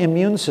own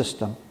immune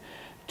system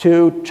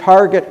to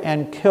target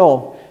and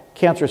kill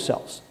cancer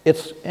cells.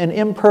 It's an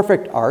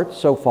imperfect art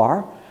so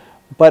far,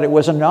 but it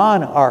was a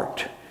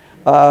non-art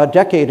a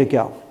decade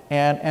ago.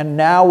 And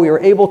now we are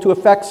able to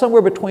affect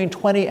somewhere between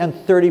 20 and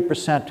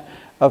 30%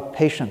 of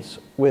patients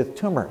with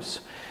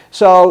tumors.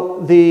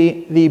 So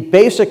the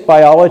basic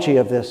biology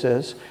of this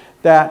is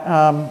that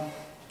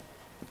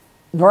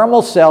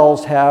normal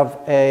cells have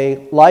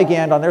a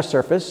ligand on their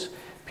surface,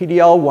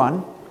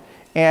 PD-L1,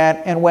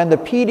 And when the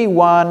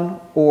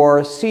PD-1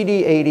 or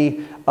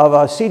CD80 of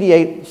a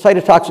CD8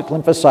 cytotoxic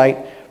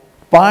lymphocyte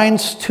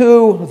binds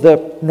to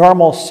the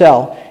normal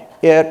cell,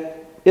 it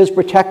is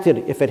protected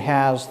if it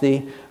has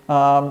the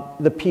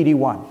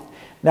PD-1.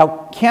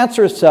 Now,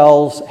 cancer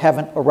cells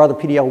haven't, or rather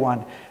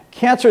PD-L1,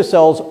 cancer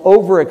cells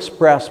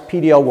overexpress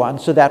PD-L1,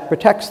 so that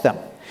protects them.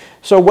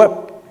 So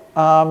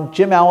what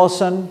Jim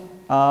Allison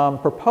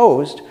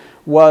proposed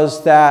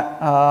was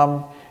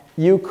that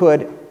you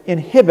could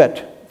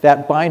inhibit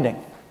that binding.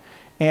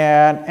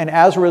 And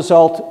as a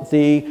result,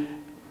 the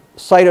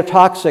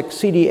cytotoxic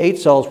CD8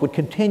 cells would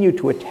continue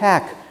to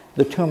attack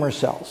the tumor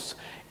cells.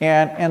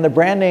 And the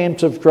brand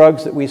names of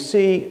drugs that we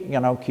see, you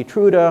know,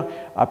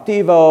 Keytruda,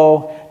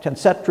 Opdivo,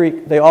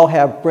 Tecentriq, they all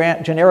have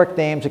generic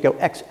names that go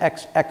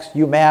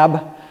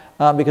XXXUmab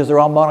because they're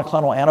all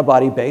monoclonal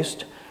antibody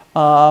based.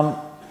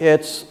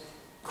 It's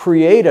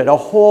created a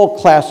whole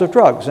class of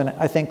drugs. And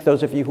I think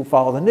those of you who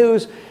follow the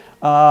news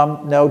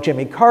know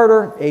Jimmy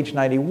Carter, age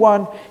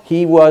 91.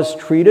 He was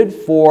treated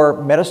for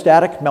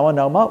metastatic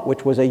melanoma,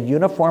 which was a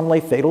uniformly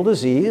fatal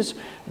disease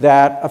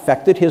that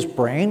affected his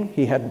brain.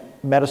 He had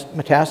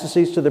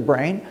metastases to the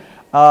brain.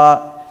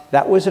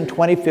 That was in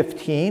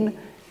 2015.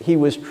 He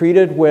was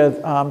treated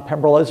with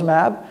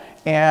pembrolizumab,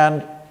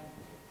 and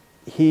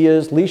he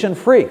is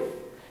lesion-free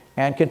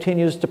and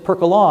continues to perk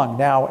along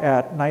now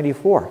at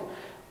 94.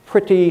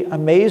 Pretty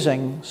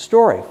amazing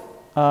story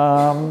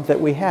that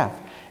we have.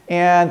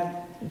 And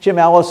Jim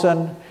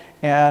Allison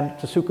and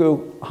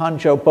Tasuku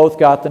Honjo both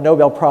got the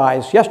Nobel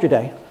Prize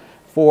yesterday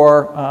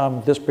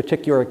for this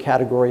particular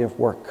category of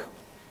work.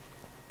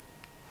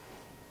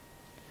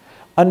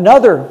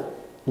 Another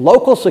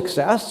local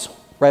success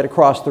right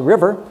across the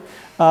river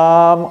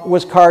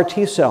was CAR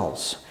T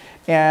cells.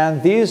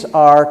 And these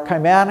are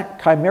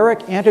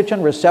chimeric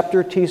antigen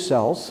receptor T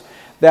cells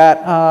that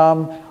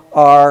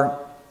are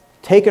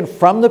taken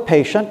from the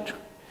patient.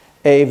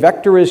 A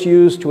vector is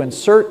used to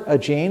insert a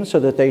gene so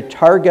that they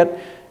target,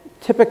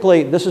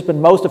 typically this has been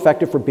most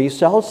effective for B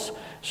cells,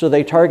 so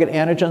they target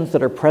antigens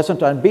that are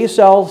present on B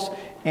cells,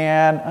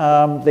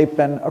 and they've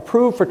been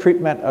approved for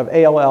treatment of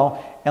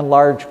ALL and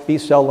large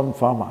B-cell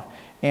lymphoma.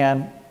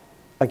 And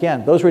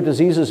again, those were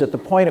diseases at the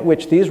point at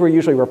which these were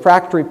usually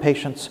refractory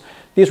patients.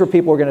 These were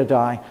people who were going to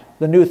die.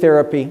 The new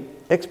therapy,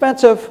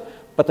 expensive,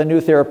 but the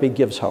new therapy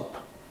gives hope.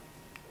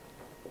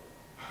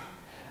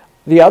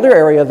 The other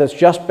area that's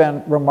just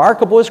been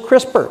remarkable is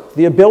CRISPR,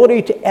 the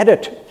ability to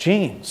edit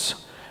genes.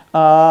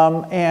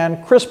 And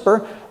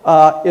CRISPR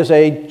is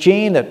a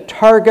gene that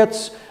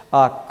targets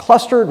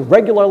clustered,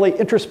 regularly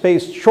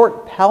interspaced,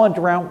 short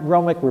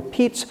palindromic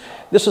repeats.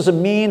 This is a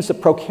means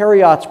that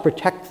prokaryotes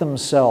protect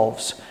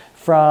themselves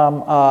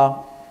from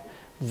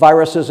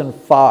viruses and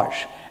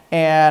phage.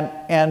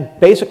 And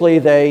basically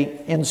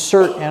they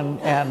insert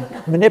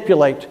and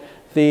manipulate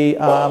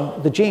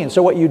the gene.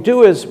 So what you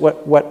do is,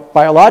 what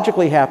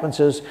biologically happens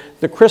is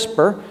the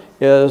CRISPR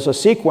is a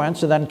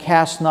sequence, and then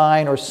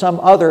Cas9 or some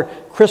other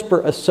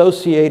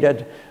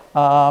CRISPR-associated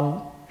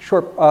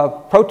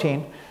short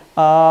protein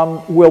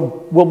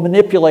will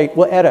manipulate,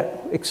 will edit,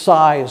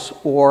 excise,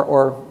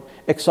 or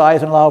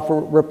excise and allow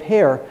for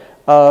repair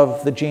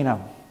of the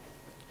genome.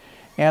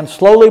 And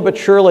slowly but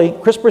surely,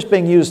 CRISPR is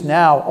being used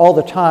now all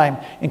the time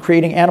in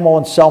creating animal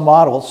and cell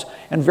models.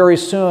 And very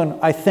soon,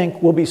 I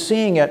think we'll be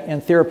seeing it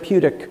in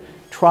therapeutic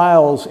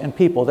trials in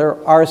people.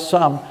 There are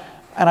some,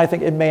 and I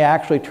think it may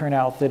actually turn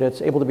out that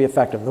it's able to be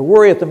effective. The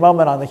worry at the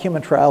moment on the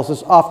human trials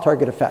is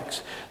off-target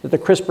effects, that the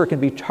CRISPR can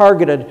be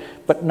targeted,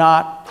 but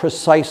not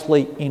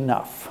precisely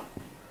enough.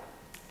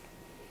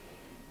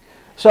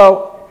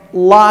 So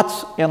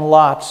lots and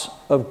lots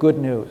of good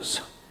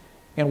news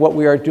in what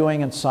we are doing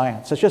in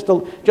science. It's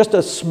just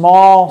a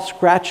small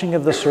scratching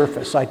of the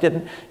surface.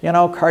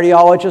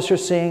 Cardiologists are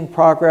seeing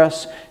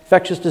progress,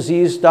 infectious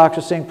disease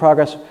doctors are seeing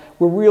progress.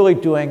 We're really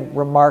doing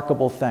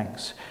remarkable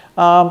things.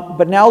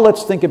 But now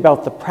let's think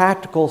about the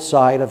practical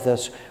side of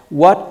this.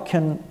 What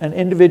can an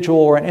individual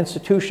or an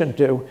institution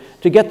do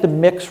to get the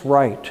mix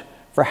right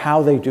for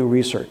how they do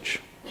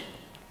research?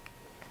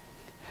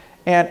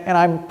 And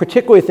I'm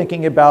particularly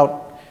thinking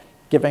about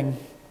giving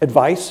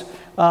advice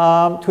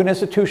to an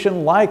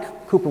institution like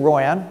Cooper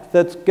Rowan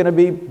that's going to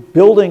be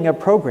building a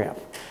program.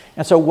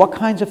 And so what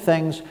kinds of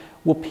things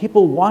will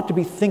people want to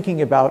be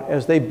thinking about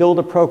as they build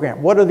a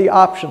program? What are the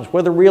options? What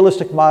are the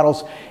realistic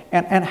models?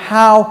 And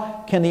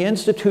how can the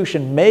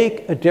institution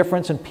make a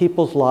difference in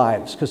people's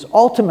lives? Because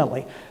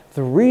ultimately,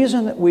 the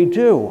reason that we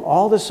do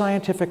all the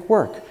scientific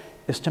work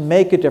is to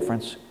make a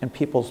difference in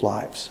people's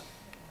lives.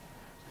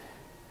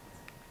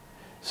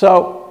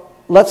 So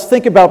let's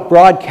think about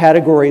broad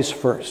categories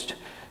first.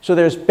 So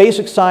there's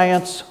basic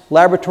science,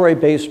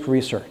 laboratory-based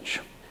research.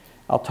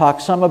 I'll talk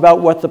some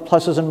about what the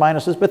pluses and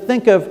minuses, but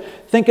think of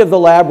the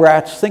lab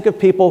rats, think of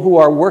people who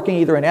are working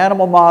either in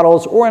animal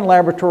models or in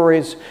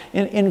laboratories,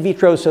 in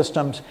vitro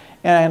systems,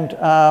 and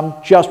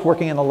just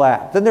working in the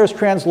lab. Then there's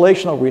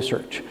translational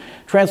research.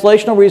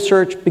 Translational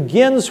research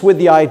begins with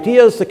the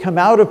ideas that come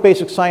out of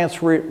basic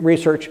science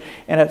research,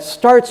 and it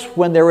starts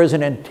when there is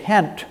an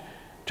intent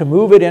to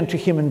move it into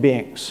human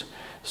beings.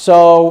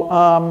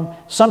 So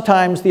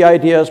sometimes the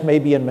ideas may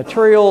be in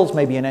materials,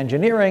 maybe in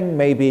engineering,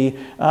 maybe,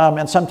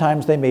 and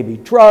sometimes they may be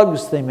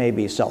drugs, they may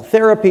be cell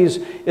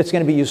therapies. It's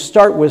going to be you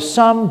start with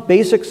some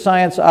basic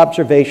science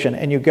observation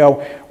and you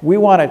go, we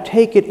want to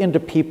take it into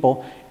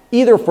people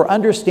either for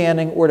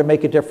understanding or to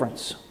make a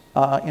difference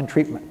in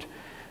treatment.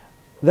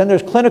 Then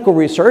there's clinical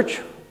research,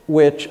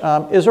 which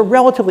is a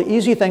relatively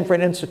easy thing for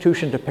an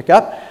institution to pick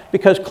up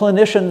because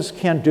clinicians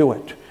can do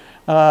it.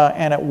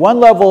 And at one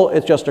level,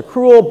 it's just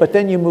accrual, but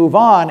then you move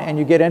on and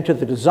you get into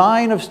the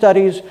design of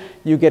studies,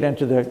 you get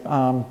into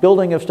the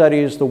building of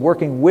studies, the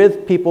working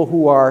with people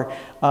who are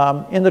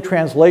in the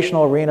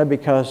translational arena,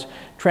 because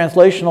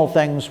translational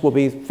things will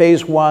be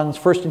phase 1s,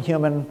 first in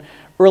human,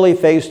 early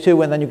phase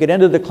 2, and then you get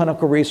into the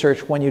clinical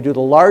research when you do the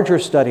larger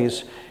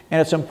studies,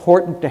 and it's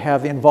important to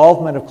have the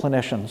involvement of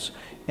clinicians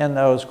in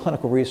those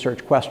clinical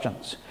research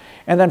questions.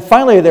 And then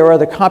finally, there are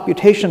the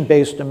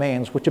computation-based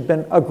domains, which have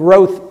been a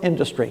growth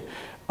industry.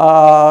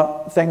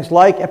 Things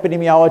like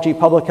epidemiology,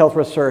 public health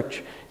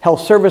research,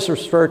 health service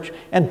research,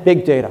 and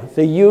big data.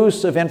 The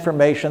use of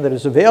information that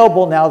is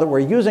available now that we're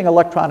using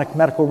electronic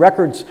medical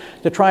records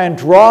to try and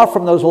draw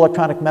from those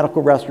electronic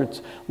medical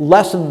records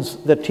lessons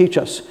that teach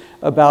us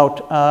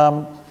about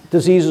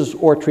diseases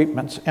or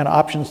treatments and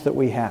options that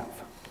we have.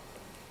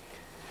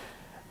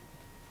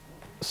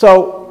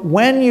 So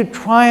when you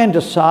try and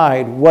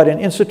decide what an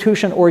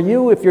institution, or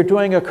you, if you're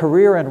doing a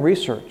career in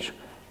research,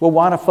 will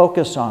want to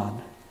focus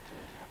on,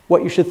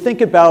 what you should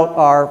think about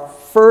are,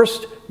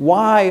 first,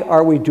 why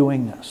are we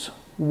doing this?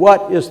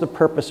 What is the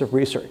purpose of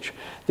research?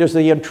 There's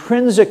the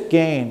intrinsic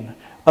gain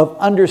of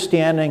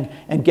understanding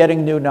and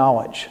getting new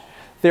knowledge.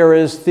 There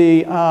is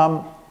the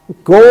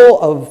goal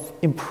of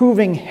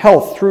improving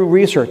health through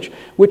research,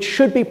 which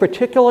should be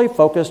particularly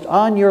focused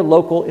on your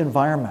local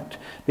environment,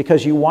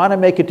 because you want to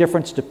make a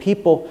difference to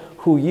people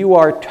who you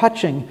are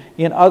touching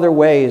in other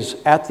ways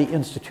at the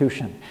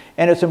institution.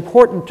 And it's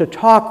important to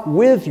talk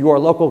with your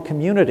local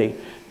community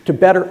to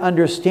better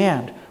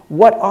understand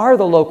what are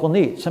the local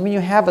needs. I mean, you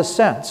have a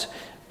sense,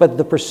 but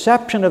the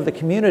perception of the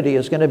community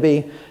is going to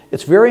be,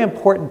 it's very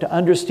important to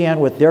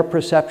understand what their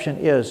perception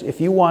is if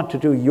you want to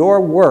do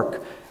your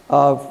work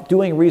of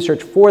doing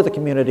research for the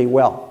community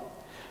well.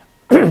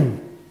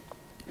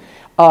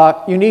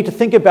 You need to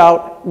think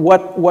about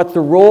what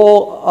the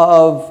role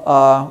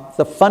of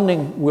the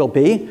funding will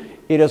be.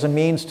 It is a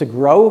means to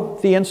grow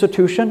the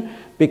institution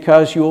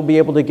because you will be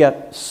able to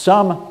get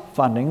some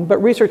funding, but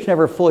research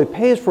never fully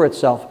pays for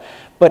itself.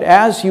 But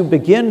as you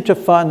begin to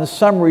fund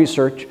some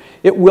research,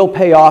 it will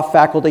pay off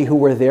faculty who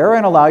were there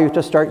and allow you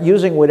to start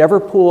using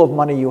whatever pool of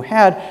money you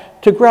had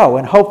to grow.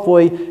 And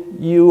hopefully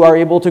you are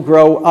able to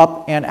grow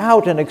up and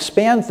out and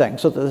expand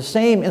things so that the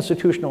same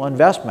institutional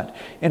investment,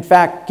 in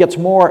fact, gets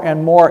more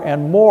and more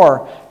and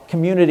more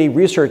community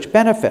research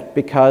benefit,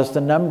 because the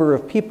number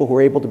of people who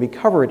are able to be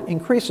covered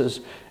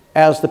increases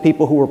as the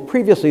people who were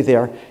previously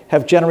there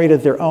have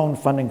generated their own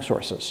funding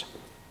sources.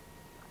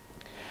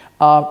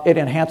 It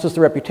enhances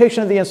the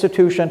reputation of the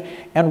institution,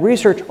 and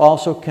research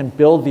also can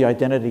build the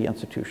identity of the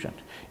institution.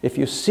 If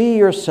you see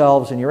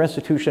yourselves and your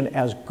institution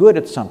as good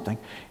at something,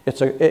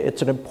 it's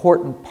an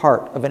important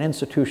part of an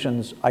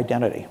institution's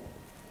identity.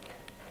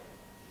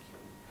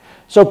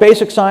 So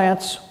basic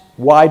science,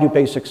 why do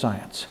basic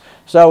science?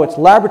 So it's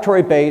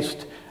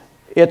laboratory-based.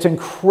 It's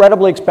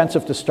incredibly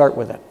expensive to start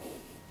with it.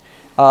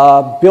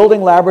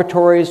 Building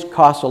laboratories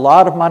costs a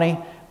lot of money.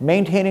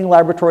 Maintaining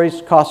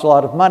laboratories costs a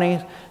lot of money.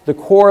 The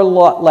core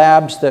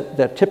labs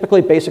that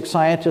typically basic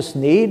scientists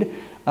need,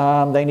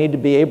 they need to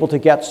be able to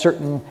get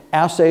certain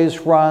assays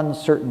run,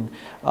 certain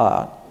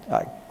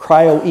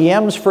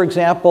cryo-EMs, for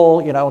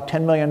example,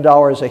 $10 million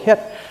a hit.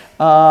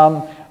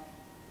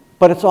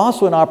 But it's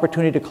also an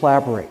opportunity to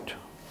collaborate.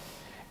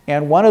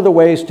 And one of the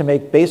ways to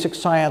make basic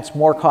science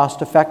more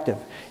cost-effective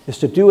is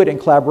to do it in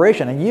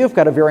collaboration. And you've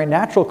got a very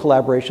natural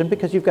collaboration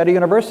because you've got a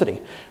university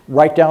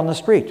right down the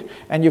street,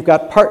 and you've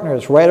got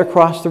partners right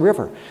across the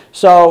river.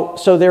 So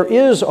there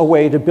is a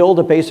way to build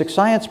a basic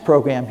science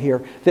program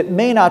here that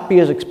may not be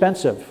as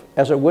expensive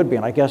as it would be,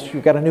 and I guess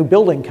you've got a new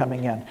building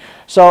coming in.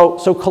 So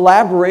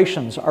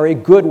collaborations are a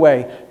good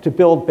way to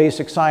build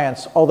basic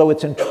science, although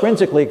it's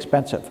intrinsically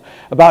expensive.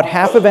 About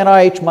half of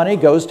NIH money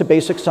goes to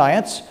basic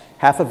science,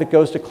 half of it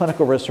goes to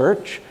clinical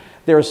research.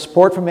 There is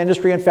support from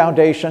industry and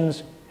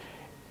foundations.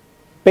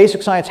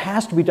 Basic science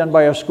has to be done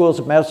by our schools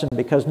of medicine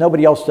because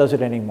nobody else does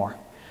it anymore.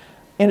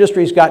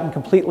 Industry's gotten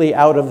completely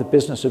out of the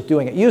business of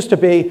doing it. It used to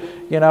be,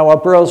 a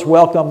Burroughs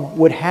Wellcome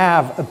would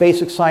have a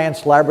basic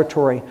science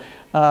laboratory.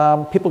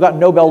 People got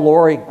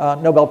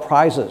Nobel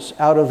Prizes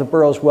out of the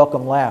Burroughs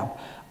Wellcome lab.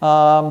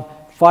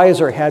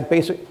 Pfizer had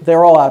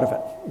they're all out of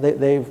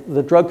it.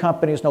 The drug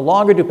companies no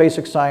longer do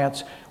basic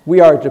science. We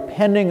are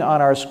depending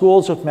on our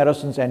schools of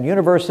medicine and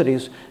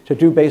universities to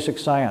do basic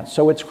science.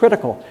 So it's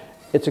critical.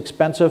 It's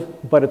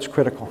expensive, but it's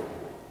critical.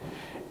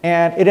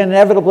 And it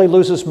inevitably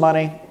loses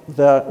money.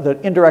 The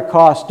indirect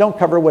costs don't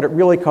cover what it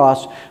really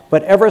costs,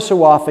 but ever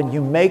so often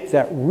you make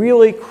that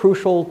really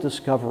crucial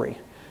discovery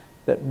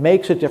that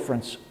makes a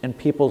difference in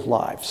people's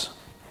lives.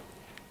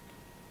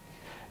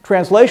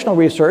 Translational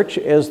research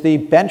is the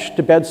bench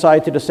to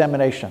bedside to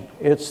dissemination.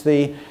 It's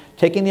the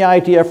taking the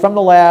idea from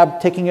the lab,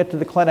 taking it to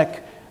the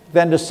clinic,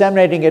 then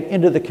disseminating it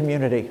into the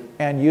community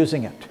and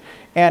using it.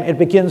 And it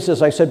begins,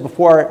 as I said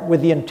before,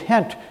 with the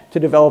intent to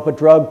develop a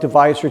drug,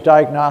 device, or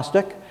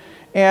diagnostic.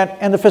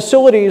 And the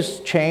facilities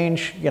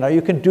change. You know,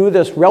 you can do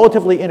this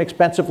relatively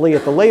inexpensively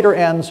at the later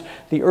ends.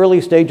 The early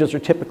stages are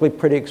typically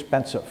pretty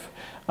expensive.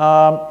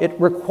 It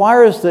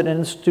requires that an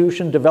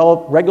institution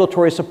develop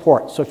regulatory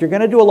support. So if you're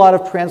going to do a lot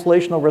of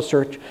translational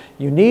research,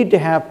 you need to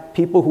have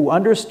people who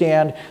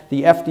understand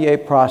the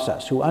FDA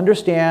process, who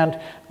understand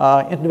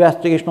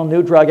investigational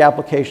new drug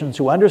applications,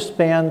 who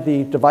understand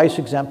the device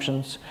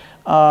exemptions,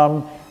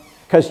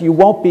 because you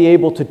won't be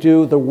able to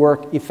do the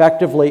work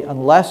effectively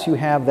unless you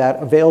have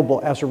that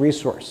available as a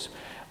resource.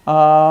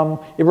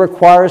 It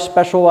requires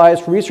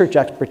specialized research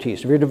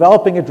expertise. If you're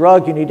developing a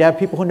drug, you need to have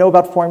people who know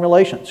about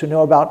formulations, who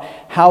know about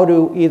how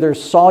to either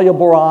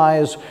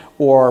solubilize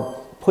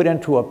or put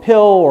into a pill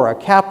or a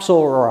capsule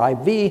or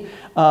IV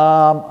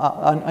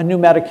a new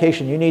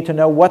medication. You need to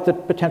know what the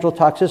potential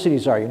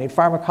toxicities are. You need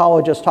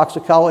pharmacologists,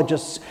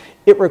 toxicologists.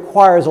 It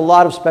requires a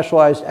lot of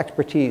specialized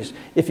expertise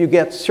if you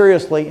get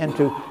seriously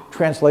into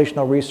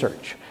translational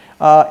research.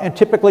 And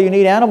typically you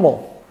need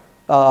animal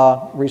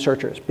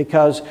researchers,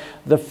 because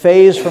the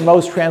phase for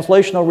most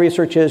translational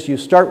research is you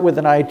start with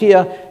an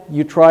idea,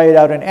 you try it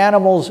out in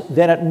animals,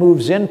 then it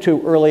moves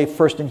into early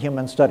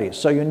first-in-human studies.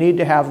 So you need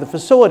to have the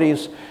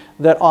facilities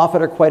that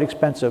often are quite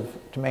expensive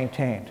to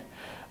maintain.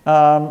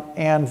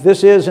 And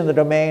this is in the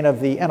domain of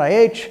the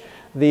NIH,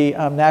 the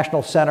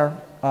National Center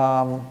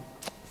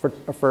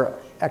for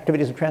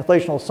Activities in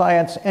Translational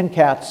Science,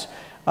 NCATS,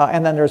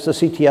 and then there's the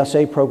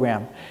CTSA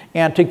program.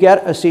 And to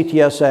get a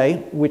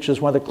CTSA, which is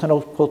one of the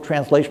Clinical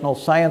Translational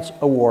Science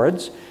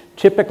Awards,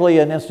 typically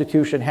an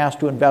institution has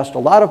to invest a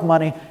lot of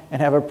money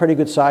and have a pretty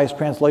good sized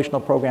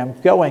translational program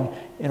going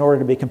in order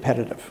to be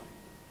competitive.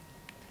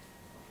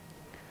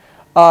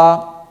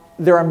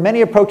 There are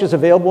many approaches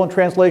available in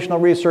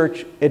translational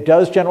research. It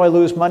does generally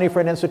lose money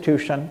for an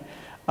institution.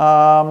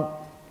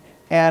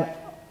 And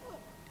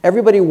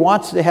everybody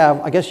wants to have,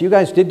 I guess you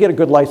guys did get a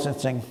good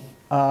licensing.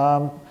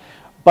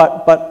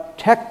 But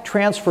tech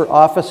transfer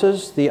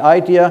offices, the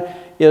idea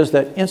is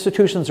that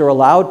institutions are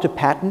allowed to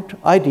patent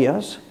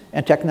ideas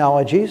and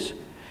technologies,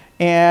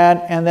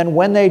 and then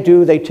when they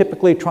do, they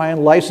typically try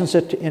and license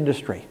it to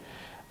industry.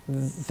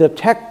 The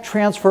tech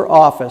transfer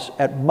office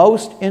at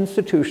most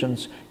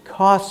institutions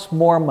costs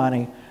more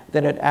money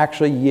than it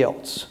actually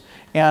yields.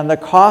 And the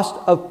cost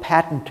of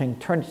patenting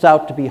turns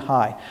out to be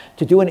high.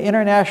 To do an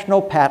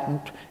international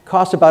patent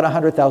costs about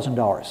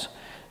 $100,000.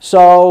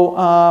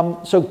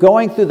 So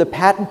going through the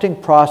patenting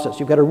process,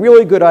 you've got a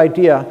really good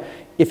idea.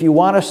 If you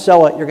want to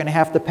sell it, you're going to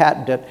have to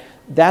patent it.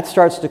 That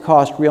starts to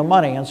cost real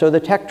money. And so the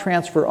tech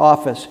transfer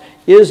office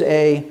is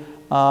a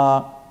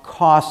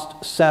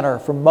cost center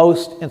for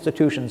most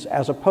institutions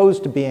as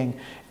opposed to being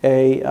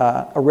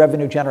a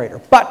revenue generator.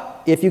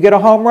 But if you get a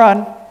home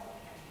run,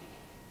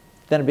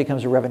 then it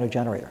becomes a revenue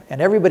generator.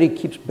 And everybody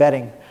keeps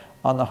betting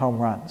on the home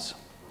runs.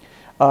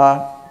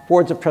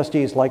 Boards of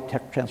trustees like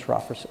tech transfer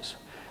offices.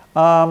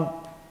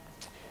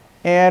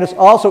 And it's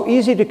also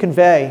easy to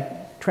convey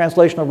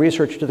translational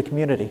research to the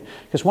community,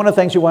 because one of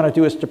the things you want to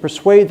do is to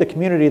persuade the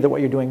community that what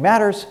you're doing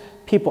matters.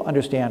 People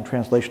understand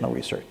translational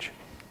research.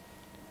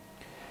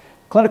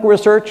 Clinical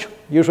research,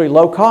 usually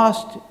low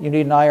cost. You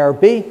need an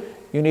IRB.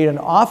 You need an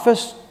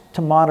office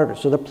to monitor.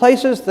 So the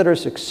places that are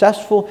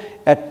successful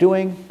at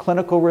doing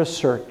clinical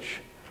research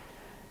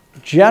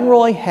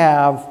generally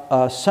have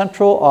a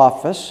central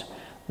office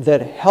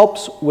that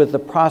helps with the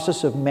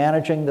process of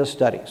managing the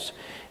studies.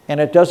 And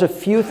it does a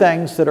few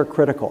things that are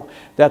critical.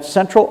 That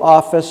central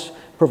office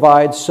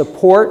provides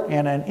support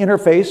and an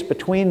interface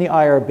between the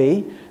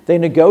IRB. They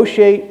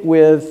negotiate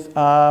with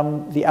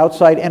the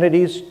outside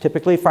entities,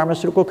 typically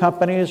pharmaceutical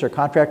companies or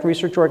contract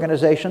research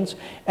organizations,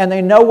 and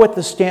they know what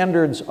the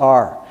standards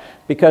are.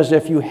 Because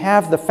if you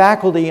have the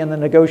faculty in the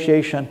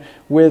negotiation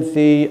with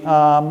the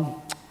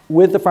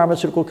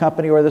pharmaceutical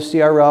company or the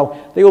CRO,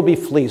 they will be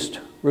fleeced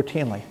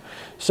routinely.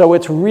 So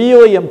it's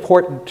really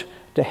important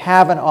to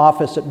have an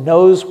office that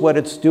knows what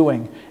it's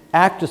doing,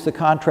 act as the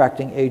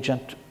contracting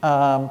agent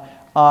on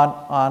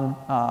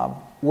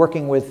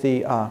working with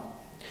the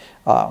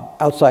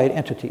outside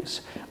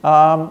entities.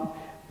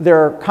 There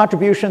are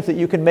contributions that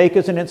you can make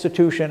as an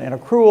institution in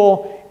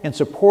accrual, in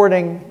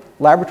supporting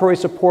laboratory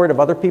support of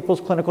other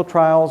people's clinical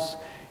trials,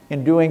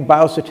 in doing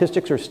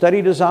biostatistics or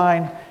study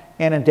design,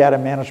 and in data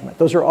management.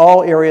 Those are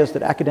all areas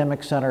that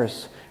academic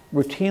centers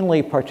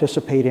routinely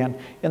participate in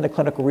the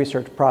clinical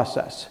research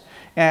process.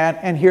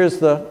 And here's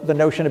the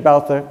notion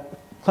about the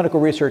clinical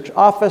research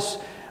office.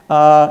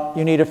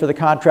 You need it for the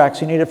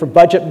contracts. You need it for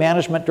budget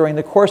management during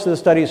the course of the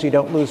study so you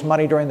don't lose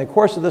money during the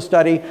course of the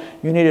study.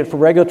 You need it for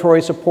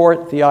regulatory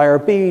support, the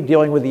IRB,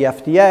 dealing with the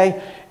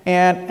FDA.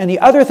 And the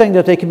other thing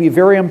that they can be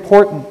very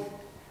important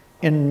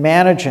in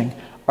managing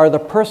are the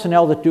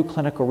personnel that do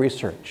clinical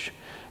research.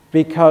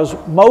 Because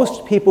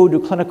most people who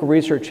do clinical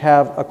research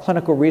have a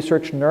clinical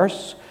research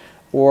nurse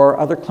or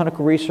other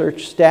clinical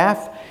research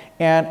staff,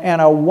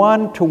 and a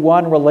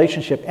one-to-one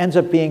relationship ends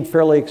up being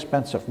fairly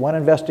expensive, one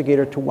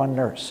investigator to one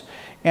nurse.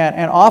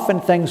 And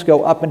often things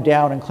go up and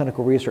down in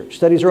clinical research.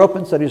 Studies are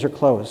open, studies are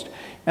closed.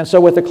 And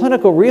so what the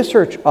Clinical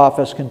Research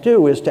Office can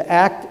do is to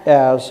act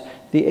as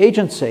the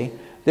agency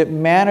that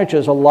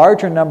manages a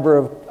larger number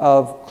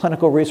of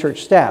clinical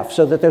research staff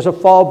so that there's a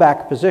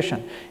fallback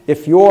position.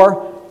 If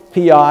your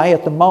PI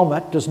at the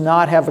moment does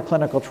not have a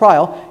clinical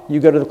trial, you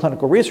go to the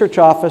Clinical Research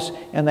Office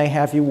and they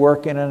have you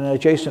work in an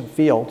adjacent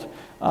field.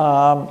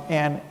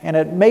 And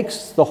it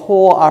makes the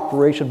whole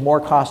operation more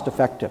cost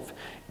effective.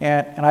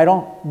 And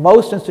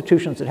most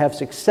institutions that have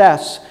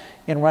success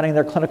in running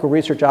their clinical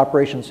research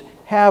operations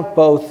have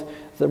both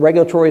the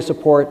regulatory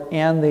support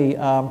and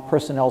the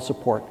personnel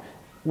support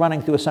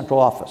running through a central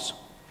office.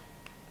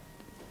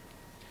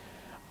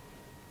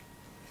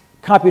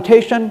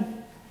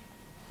 Computation,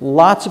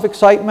 lots of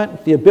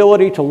excitement, the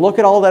ability to look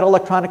at all that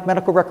electronic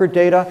medical record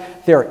data.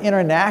 There are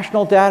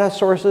international data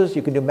sources.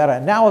 You can do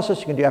meta-analysis,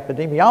 you can do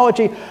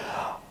epidemiology.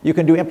 You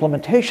can do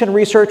implementation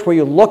research where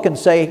you look and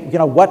say, you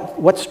know,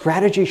 what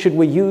strategy should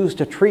we use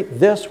to treat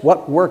this?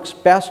 What works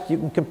best? You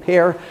can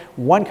compare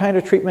one kind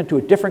of treatment to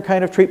a different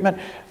kind of treatment.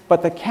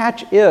 But the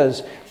catch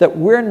is that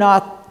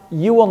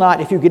you will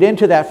not, if you get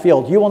into that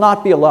field, you will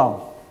not be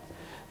alone.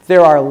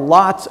 There are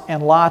lots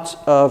and lots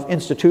of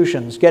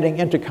institutions getting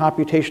into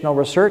computational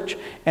research,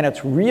 and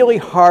it's really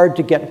hard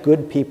to get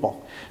good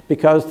people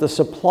because the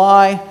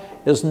supply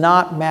is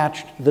not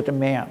matched the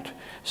demand.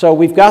 So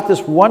we've got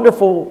this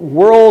wonderful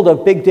world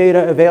of big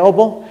data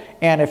available,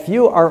 and if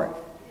you are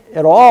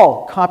at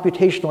all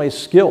computationally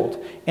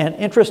skilled and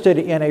interested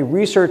in a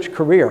research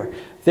career,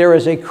 there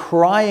is a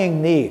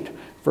crying need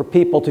for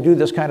people to do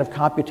this kind of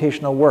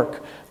computational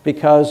work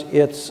because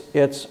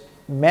it's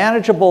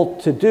manageable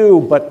to do,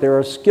 but there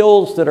are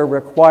skills that are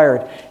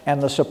required,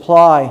 and the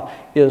supply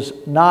is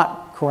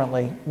not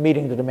currently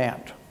meeting the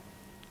demand.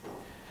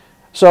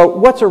 So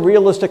what's a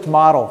realistic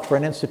model for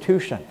an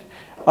institution?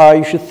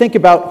 You should think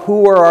about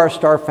who are our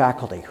star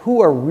faculty,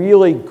 who are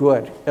really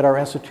good at our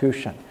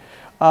institution.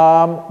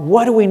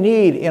 What do we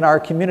need in our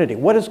community?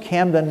 What does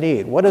Camden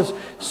need? What does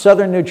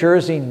Southern New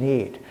Jersey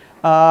need?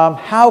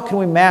 How can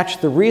we match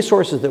the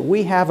resources that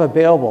we have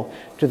available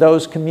to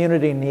those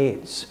community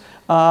needs?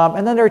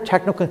 And then there are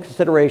technical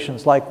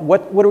considerations like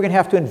what are we going to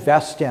have to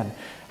invest in?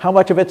 How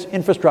much of it's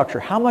infrastructure?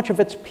 How much of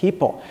it's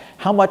people?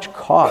 How much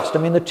cost? I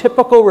mean, the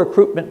typical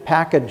recruitment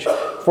package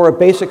for a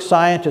basic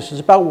scientist is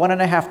about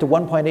 $1.5 to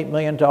 $1.8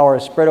 million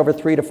spread over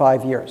 3 to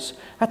 5 years.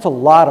 That's a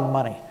lot of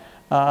money.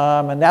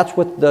 And that's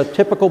what the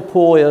typical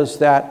pool is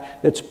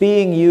that's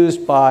being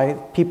used by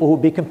people who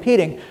will be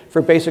competing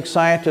for basic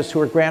scientists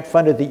who are grant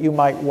funded that you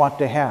might want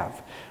to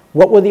have.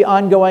 What will the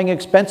ongoing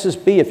expenses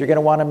be if you're going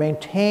to want to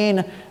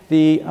maintain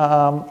the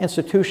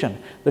institution?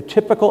 The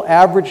typical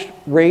average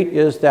rate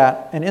is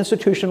that an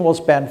institution will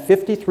spend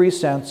 53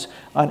 cents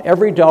on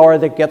every dollar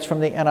that gets from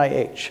the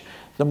NIH.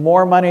 The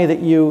more money that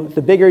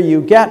the bigger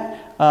you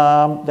get,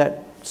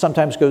 that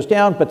sometimes goes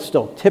down, but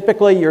still,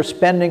 typically you're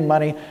spending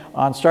money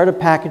on startup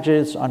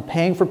packages, on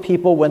paying for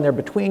people when they're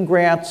between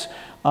grants,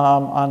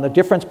 on the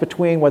difference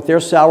between what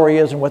their salary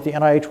is and what the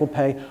NIH will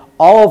pay.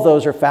 All of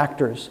those are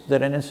factors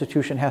that an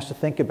institution has to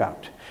think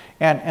about.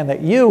 And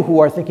that you, who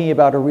are thinking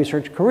about a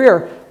research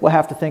career, will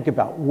have to think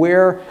about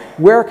where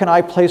can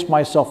I place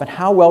myself and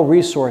how well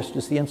resourced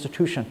is the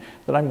institution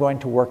that I'm going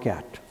to work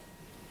at.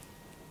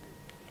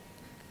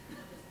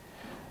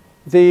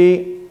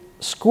 The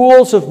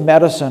schools of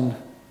medicine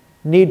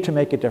need to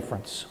make a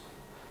difference.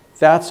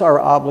 That's our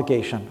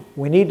obligation.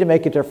 We need to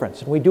make a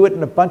difference. And we do it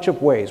in a bunch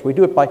of ways. We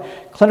do it by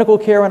clinical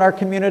care in our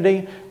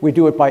community. We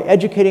do it by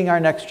educating our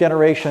next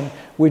generation.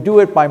 We do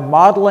it by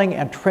modeling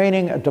and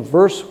training a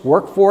diverse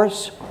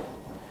workforce.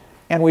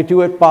 And we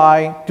do it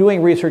by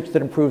doing research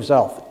that improves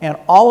health. And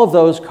all of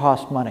those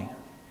cost money.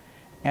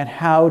 And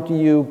how do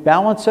you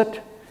balance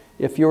it?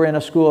 If you're in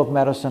a school of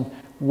medicine,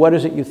 what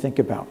is it you think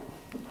about?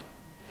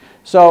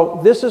 So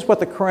this is what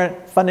the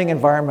current funding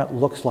environment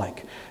looks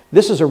like.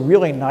 This is a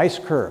really nice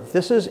curve.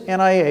 This is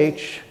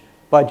NIH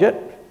budget.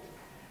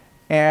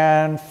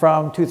 And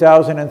from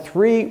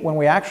 2003, when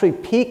we actually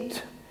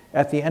peaked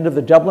at the end of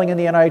the doubling in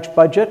the NIH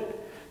budget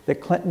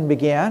that Clinton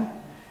began,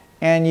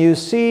 and you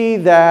see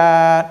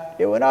that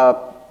it went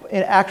up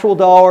in actual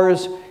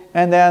dollars,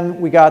 and then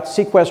we got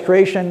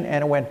sequestration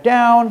and it went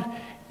down,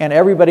 and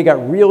everybody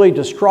got really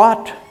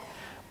distraught.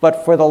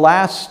 But for the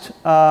last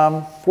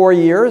 4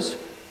 years,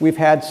 we've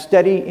had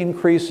steady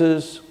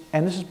increases,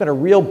 and this has been a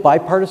real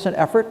bipartisan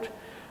effort,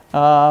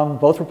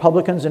 both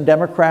Republicans and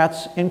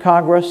Democrats in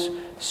Congress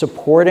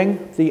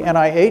supporting the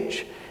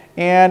NIH.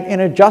 And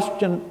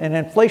in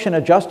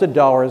inflation-adjusted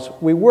dollars,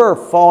 we were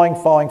falling.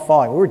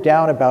 We were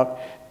down about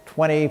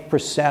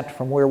 20%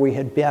 from where we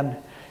had been.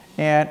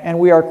 And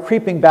we are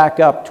creeping back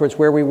up towards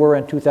where we were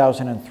in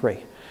 2003.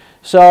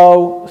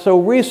 So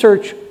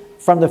research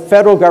from the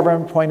federal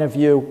government point of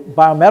view,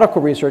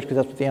 biomedical research, because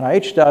that's what the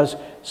NIH does,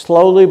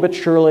 slowly but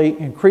surely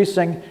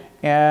increasing,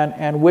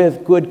 and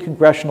with good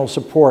congressional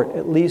support,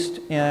 at least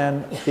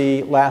in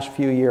the last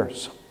few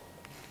years.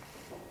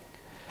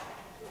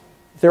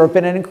 There have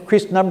been an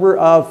increased number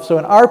of, so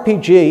an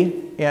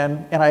RPG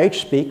in NIH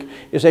speak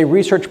is a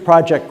research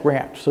project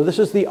grant. So this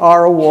is the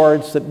R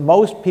awards that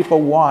most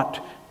people want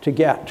to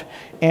get.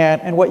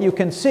 And what you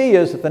can see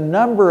is that the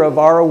number of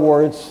R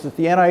awards that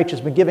the NIH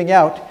has been giving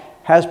out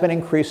has been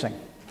increasing.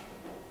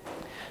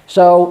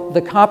 So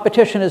the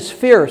competition is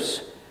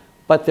fierce,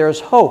 but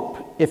there's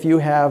hope if you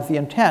have the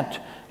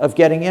intent of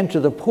getting into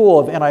the pool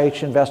of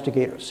NIH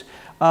investigators.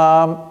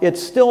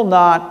 It's still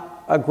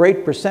not a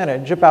great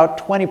percentage, about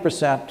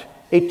 20%,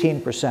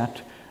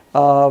 18%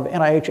 of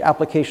NIH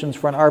applications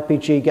for an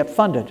RPG get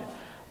funded.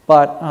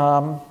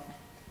 But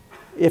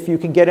if you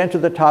can get into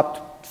the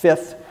top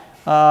fifth,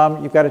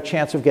 you've got a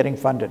chance of getting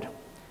funded.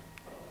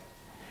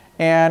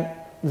 And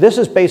this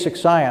is basic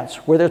science,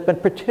 where there's been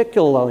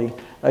particularly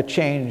a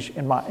change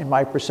in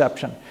my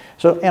perception.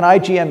 So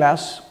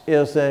NIGMS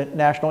is the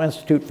National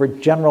Institute for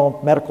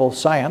General Medical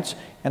Science,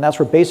 and that's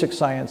where basic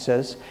science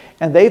is.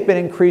 And they've been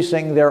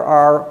increasing their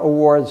R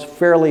awards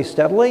fairly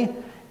steadily,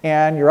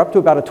 and you're up to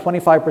about a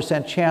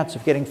 25% chance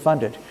of getting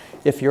funded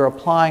if you're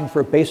applying for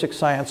a basic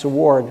science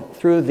award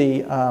through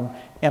the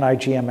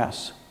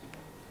NIGMS.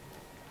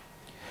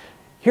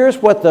 Here's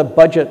what the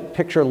budget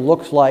picture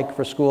looks like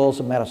for schools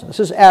of medicine. This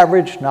is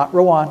average, not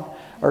Rowan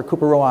or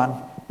Cooper-Rowan,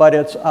 but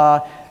it's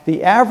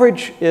the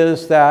average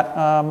is that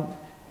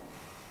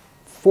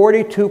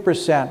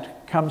 42%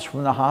 comes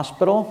from the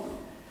hospital.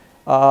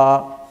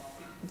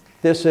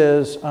 This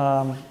is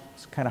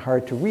it's kind of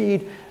hard to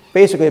read.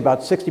 Basically,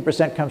 about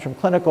 60% comes from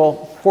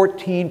clinical,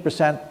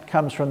 14%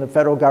 comes from the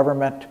federal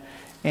government,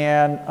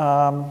 and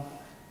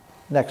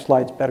next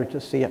slide's better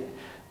to see it.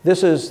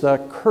 This is the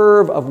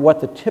curve of what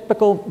the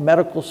typical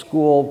medical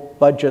school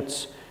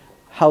budgets,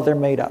 how they're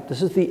made up.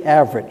 This is the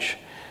average.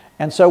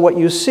 And so what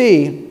you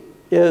see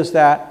is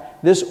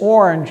that this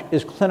orange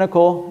is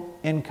clinical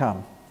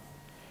income.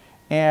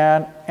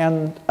 And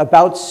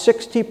about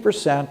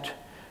 60%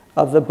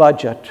 of the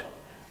budget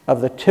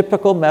of the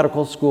typical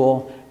medical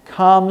school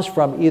comes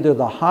from either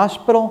the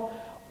hospital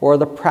or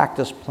the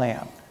practice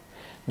plan.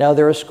 Now,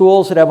 there are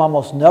schools that have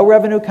almost no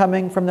revenue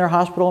coming from their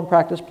hospital and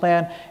practice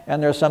plan,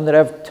 and there are some that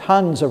have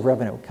tons of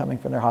revenue coming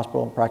from their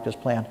hospital and practice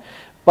plan.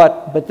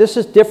 But this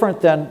is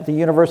different than the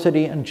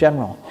university in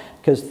general,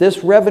 because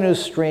this revenue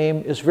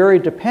stream is very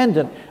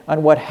dependent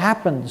on what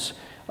happens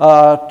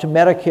to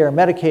Medicare,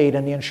 Medicaid,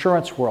 and the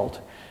insurance world.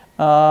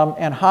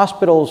 And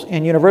hospitals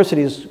and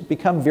universities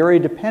become very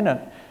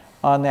dependent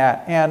on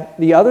that. And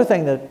the other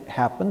thing that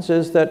happens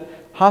is that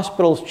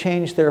hospitals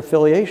change their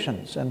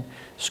affiliations, and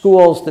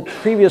schools that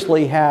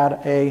previously had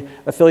an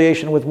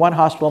affiliation with one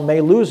hospital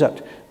may lose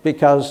it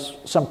because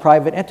some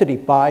private entity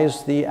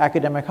buys the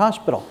academic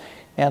hospital.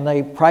 And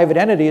the private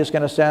entity is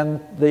going to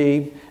send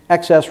the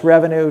excess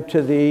revenue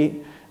to the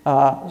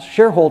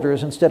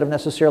shareholders instead of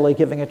necessarily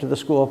giving it to the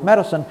School of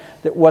Medicine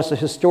that was the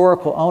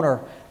historical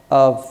owner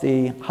of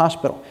the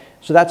hospital.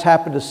 So that's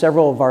happened to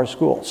several of our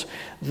schools.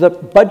 The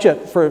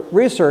budget for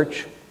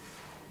research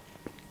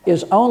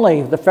is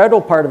only, the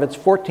federal part of it's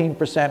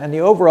 14%, and the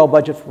overall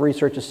budget for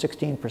research is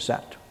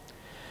 16%.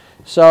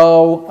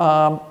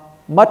 So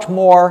much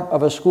more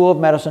of a school of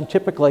medicine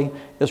typically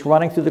is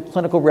running through the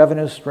clinical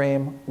revenue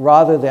stream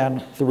rather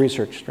than the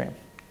research stream.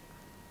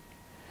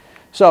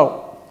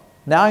 So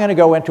now I'm going to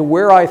go into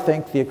where I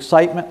think the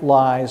excitement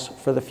lies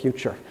for the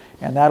future,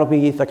 and that'll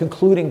be the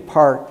concluding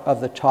part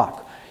of the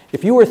talk.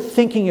 If you were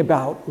thinking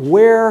about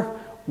where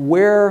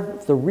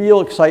the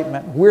real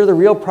excitement, where the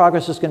real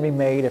progress is going to be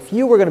made, if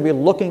you were going to be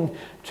looking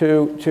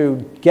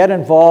to get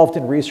involved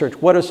in research,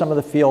 what are some of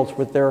the fields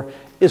where there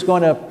is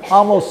going to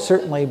almost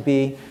certainly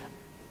be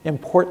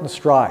important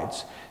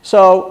strides?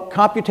 So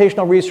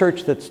computational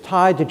research that's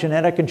tied to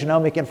genetic and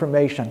genomic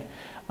information.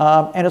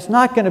 And it's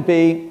not going to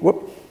be,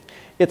 the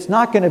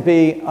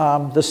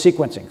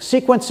sequencing.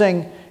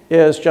 Sequencing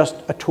is just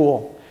a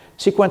tool.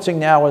 Sequencing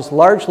now is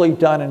largely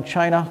done in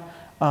China,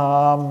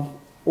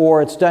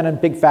 or it's done in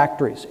big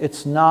factories.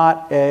 It's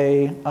not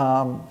the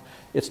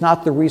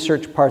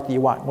research part that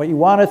you want. What you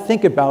want to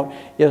think about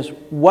is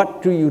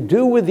what do you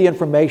do with the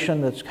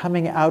information that's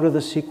coming out of the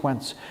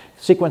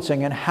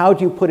sequencing, and how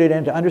do you put it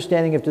into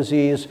understanding of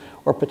disease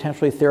or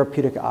potentially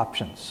therapeutic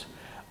options.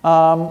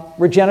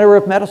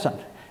 Regenerative medicine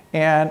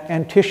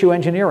and tissue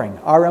engineering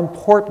are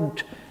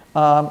important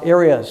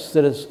areas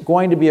that is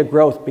going to be a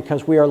growth,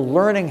 because we are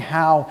learning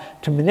how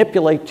to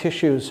manipulate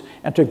tissues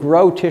and to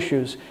grow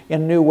tissues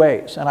in new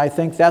ways. And I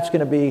think that's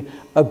going to be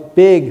a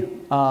big,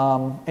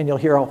 and you'll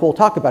hear a whole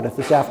talk about it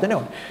this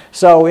afternoon.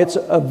 So it's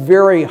a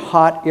very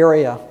hot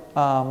area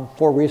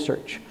for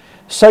research.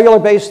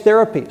 Cellular-based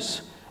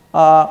therapies.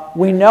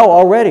 We know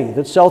already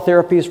that cell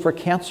therapies for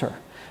cancer,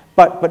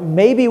 but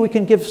maybe we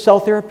can give cell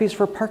therapies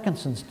for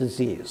Parkinson's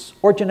disease,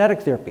 or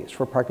genetic therapies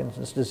for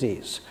Parkinson's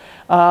disease.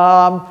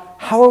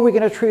 How are we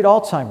going to treat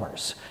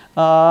Alzheimer's?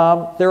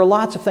 There are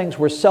lots of things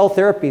where cell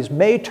therapies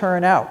may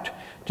turn out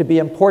to be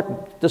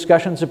important.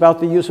 Discussions about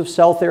the use of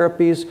cell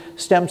therapies,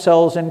 stem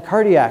cells in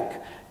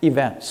cardiac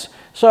events.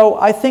 So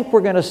I think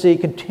we're going to see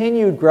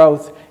continued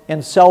growth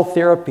in cell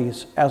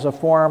therapies as a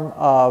form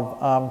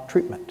of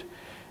treatment.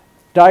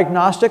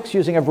 Diagnostics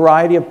using a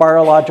variety of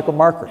biological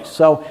markers.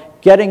 So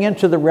getting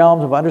into the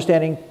realms of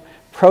understanding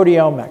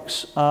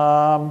proteomics,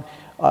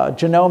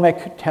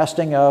 genomic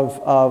testing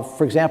of,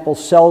 for example,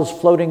 cells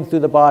floating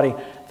through the body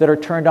that are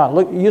turned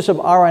on. Use of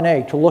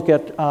RNA to look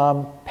at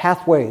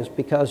pathways,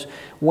 because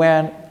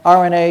when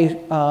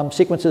RNA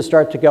sequences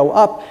start to go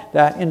up,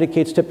 that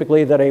indicates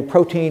typically that a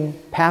protein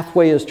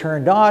pathway is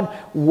turned on.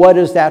 What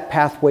is that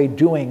pathway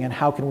doing, and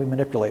how can we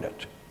manipulate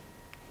it?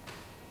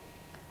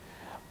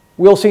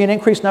 We'll see an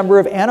increased number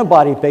of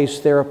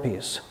antibody-based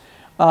therapies.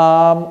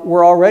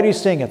 We're already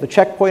seeing it. The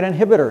checkpoint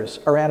inhibitors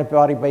are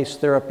antibody-based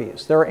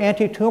therapies. There are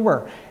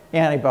anti-tumor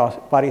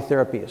antibody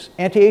therapies,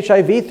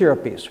 anti-HIV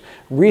therapies.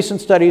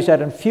 Recent studies that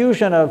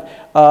infusion of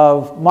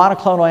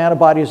monoclonal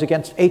antibodies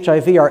against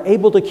HIV are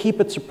able to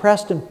keep it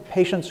suppressed in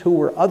patients who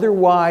were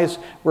otherwise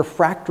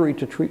refractory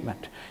to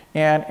treatment.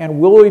 And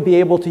will we be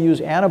able to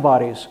use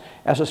antibodies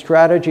as a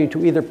strategy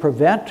to either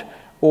prevent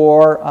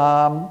or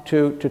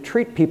to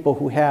treat people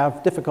who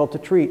have difficult to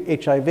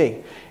treat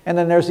HIV? And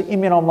then there's the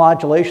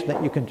immunomodulation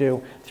that you can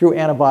do through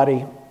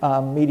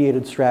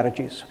antibody-mediated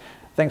strategies.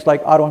 Things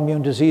like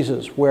autoimmune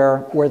diseases,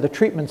 where the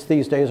treatments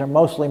these days are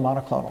mostly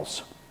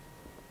monoclonals.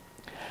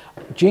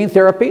 Gene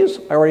therapies,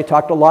 I already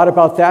talked a lot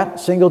about that.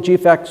 Single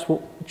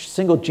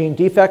gene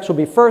defects will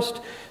be first.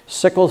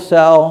 Sickle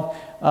cell,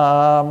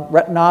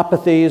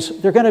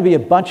 retinopathies, there are going to be a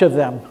bunch of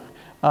them.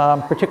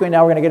 Particularly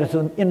now we're going to get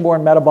into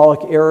inborn metabolic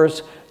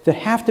errors that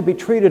have to be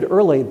treated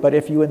early, but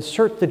if you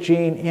insert the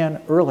gene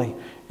in early,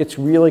 it's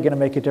really going to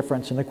make a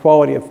difference in the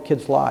quality of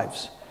kids'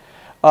 lives.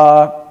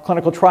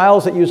 Clinical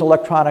trials that use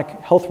electronic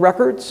health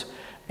records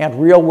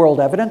and real-world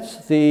evidence.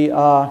 The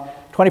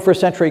 21st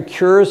Century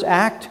Cures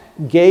Act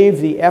gave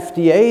the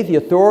FDA the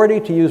authority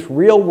to use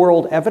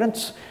real-world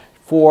evidence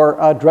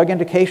for drug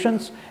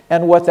indications,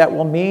 and what that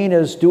will mean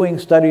is doing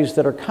studies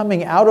that are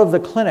coming out of the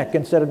clinic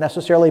instead of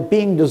necessarily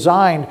being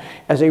designed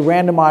as a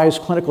randomized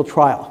clinical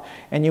trial.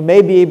 And you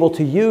may be able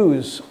to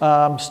use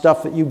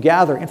stuff that you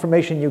gather,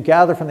 information you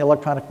gather from the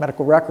electronic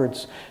medical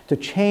records to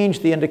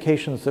change the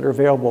indications that are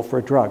available for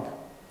a drug.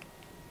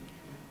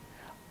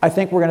 I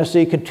think we're going to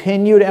see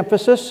continued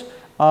emphasis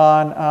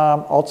on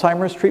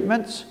Alzheimer's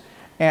treatments,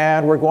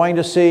 and we're going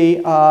to see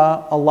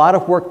a lot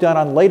of work done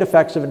on late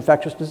effects of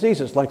infectious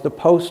diseases, like the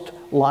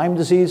post-Lyme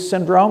disease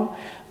syndrome,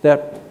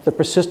 that the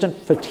persistent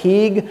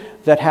fatigue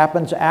that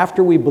happens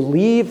after we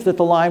believe that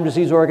the Lyme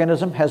disease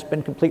organism has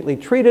been completely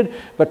treated,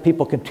 but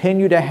people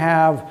continue to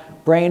have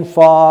brain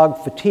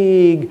fog,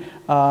 fatigue,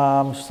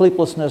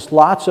 sleeplessness,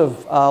 lots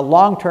of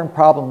long-term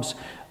problems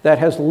that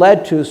has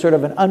led to sort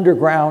of an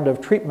underground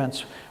of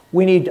treatments.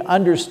 We need to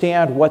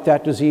understand what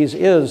that disease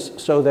is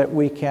so that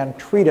we can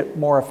treat it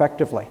more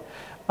effectively.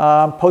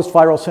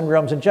 Post-viral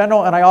syndromes in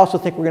general, and I also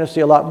think we're going to see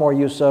a lot more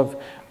use of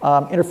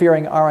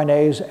interfering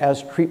RNAs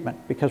as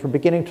treatment, because we're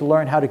beginning to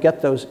learn how to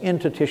get those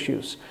into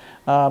tissues.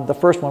 The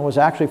first one was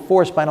actually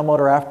for spinal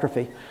motor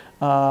atrophy.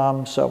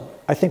 So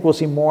I think we'll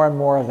see more and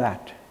more of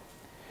that.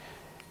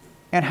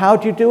 And how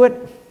do you do it?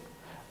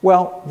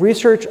 Well,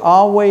 research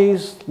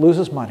always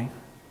loses money,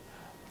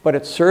 but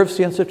it serves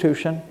the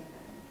institution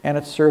and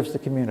it serves the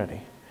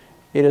community.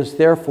 It is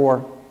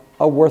therefore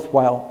a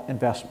worthwhile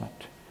investment.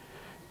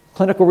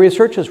 Clinical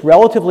research is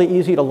relatively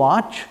easy to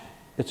launch.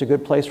 It's a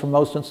good place for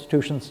most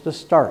institutions to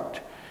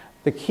start.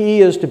 The key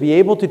is to be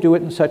able to do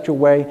it in such a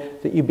way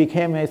that you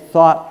become a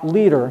thought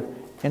leader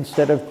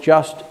instead of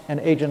just an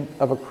agent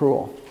of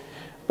accrual.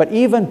 But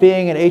even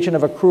being an agent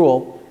of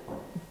accrual,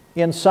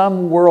 in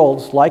some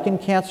worlds, like in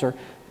cancer,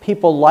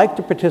 people like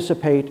to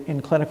participate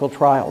in clinical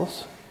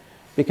trials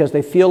because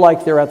they feel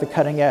like they're at the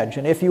cutting edge.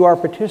 And if you are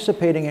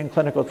participating in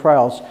clinical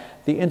trials,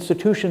 the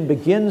institution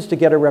begins to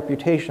get a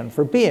reputation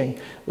for being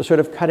the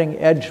sort of cutting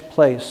edge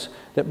place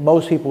that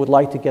most people would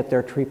like to get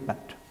their treatment.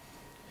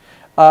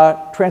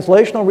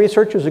 Translational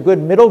research is a good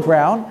middle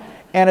ground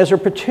and is a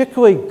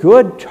particularly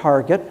good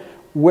target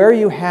where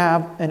you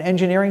have an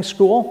engineering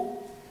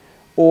school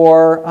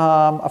or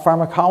a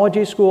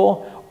pharmacology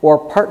school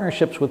or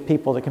partnerships with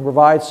people that can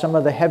provide some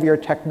of the heavier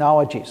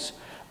technologies.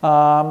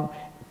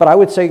 But I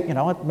would say,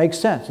 it makes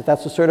sense. If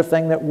that's the sort of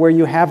thing that where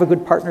you have a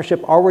good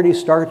partnership already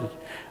started,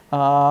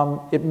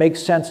 it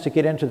makes sense to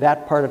get into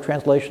that part of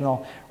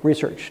translational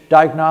research.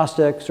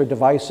 Diagnostics or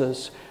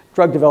devices,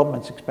 drug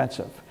development's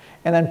expensive.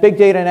 And then big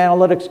data and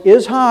analytics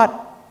is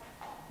hot,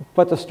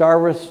 but the star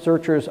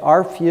researchers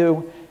are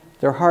few,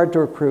 they're hard to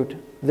recruit,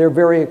 they're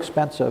very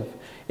expensive.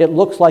 It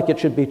looks like it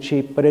should be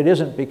cheap, but it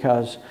isn't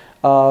because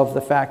of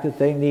the fact that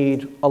they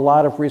need a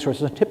lot of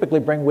resources and typically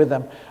bring with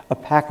them a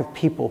pack of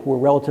people who are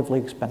relatively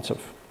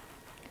expensive.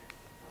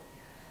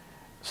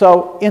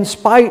 So in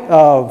spite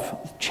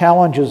of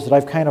challenges that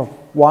I've kind of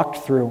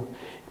walked through,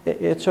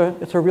 it's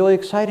a really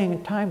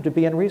exciting time to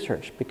be in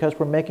research because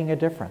we're making a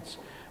difference.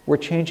 We're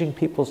changing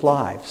people's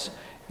lives.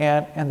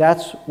 And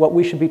that's what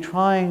we should be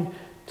trying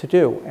to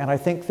do. And I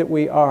think that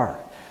we are.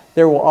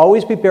 There will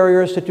always be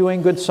barriers to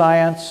doing good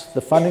science.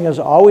 The funding has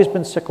always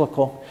been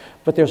cyclical.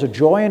 But there's a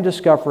joy in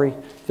discovery.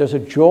 There's a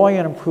joy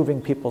in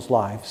improving people's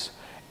lives.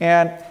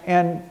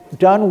 And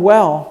done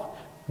well,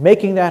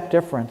 making that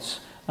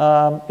difference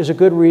is a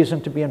good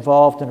reason to be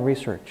involved in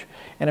research.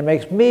 And it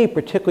makes me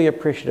particularly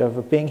appreciative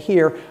of being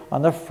here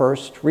on the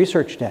first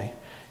research day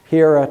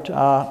here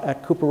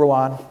at Cooper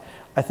Rowan.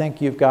 I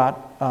think you've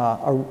got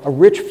a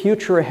rich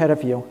future ahead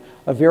of you,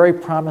 a very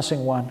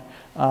promising one,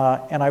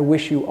 and I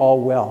wish you all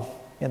well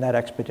in that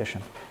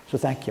expedition. So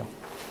thank you.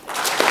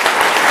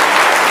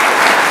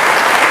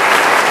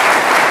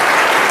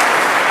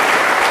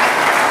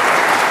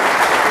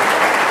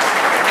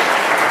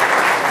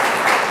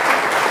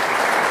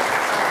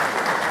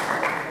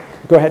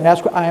 Go ahead and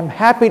ask. I'm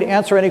happy to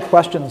answer any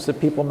questions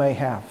that people may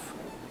have.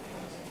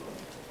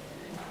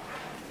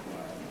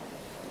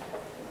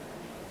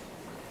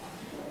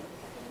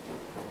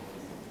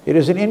 It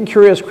is an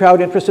incurious crowd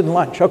interested in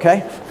lunch.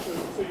 Okay.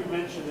 So you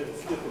mentioned that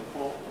it's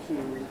difficult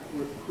to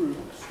recruit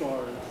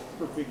stars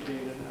for big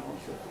data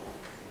analysis,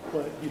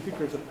 but do you think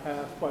there's a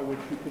path by which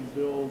you can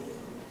build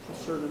a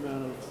certain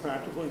amount of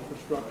practical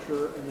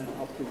infrastructure and then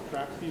help to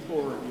attract people,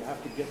 or do you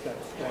have to get that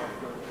star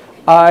first?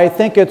 I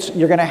think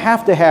you're going to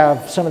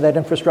have some of that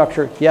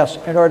infrastructure, yes,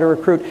 in order to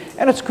recruit.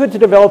 And it's good to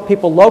develop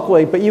people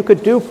locally, but you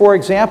could do, for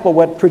example,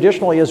 what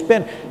traditionally has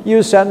been,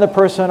 you send the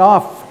person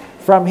off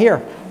from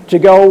here to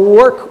go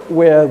work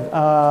with,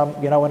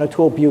 you know, in a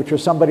tool butte or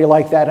somebody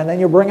like that, and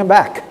then you bring them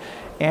back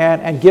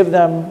and give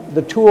them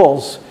the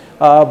tools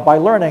by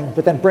learning,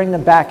 but then bring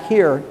them back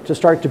here to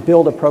start to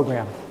build a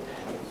program.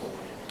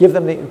 Give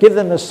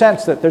them the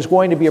sense that there's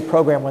going to be a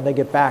program when they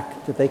get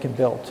back that they can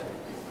build.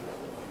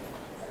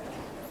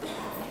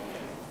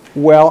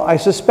 Well, I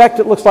suspect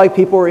it looks like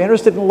people are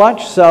interested in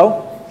lunch,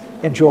 so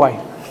enjoy.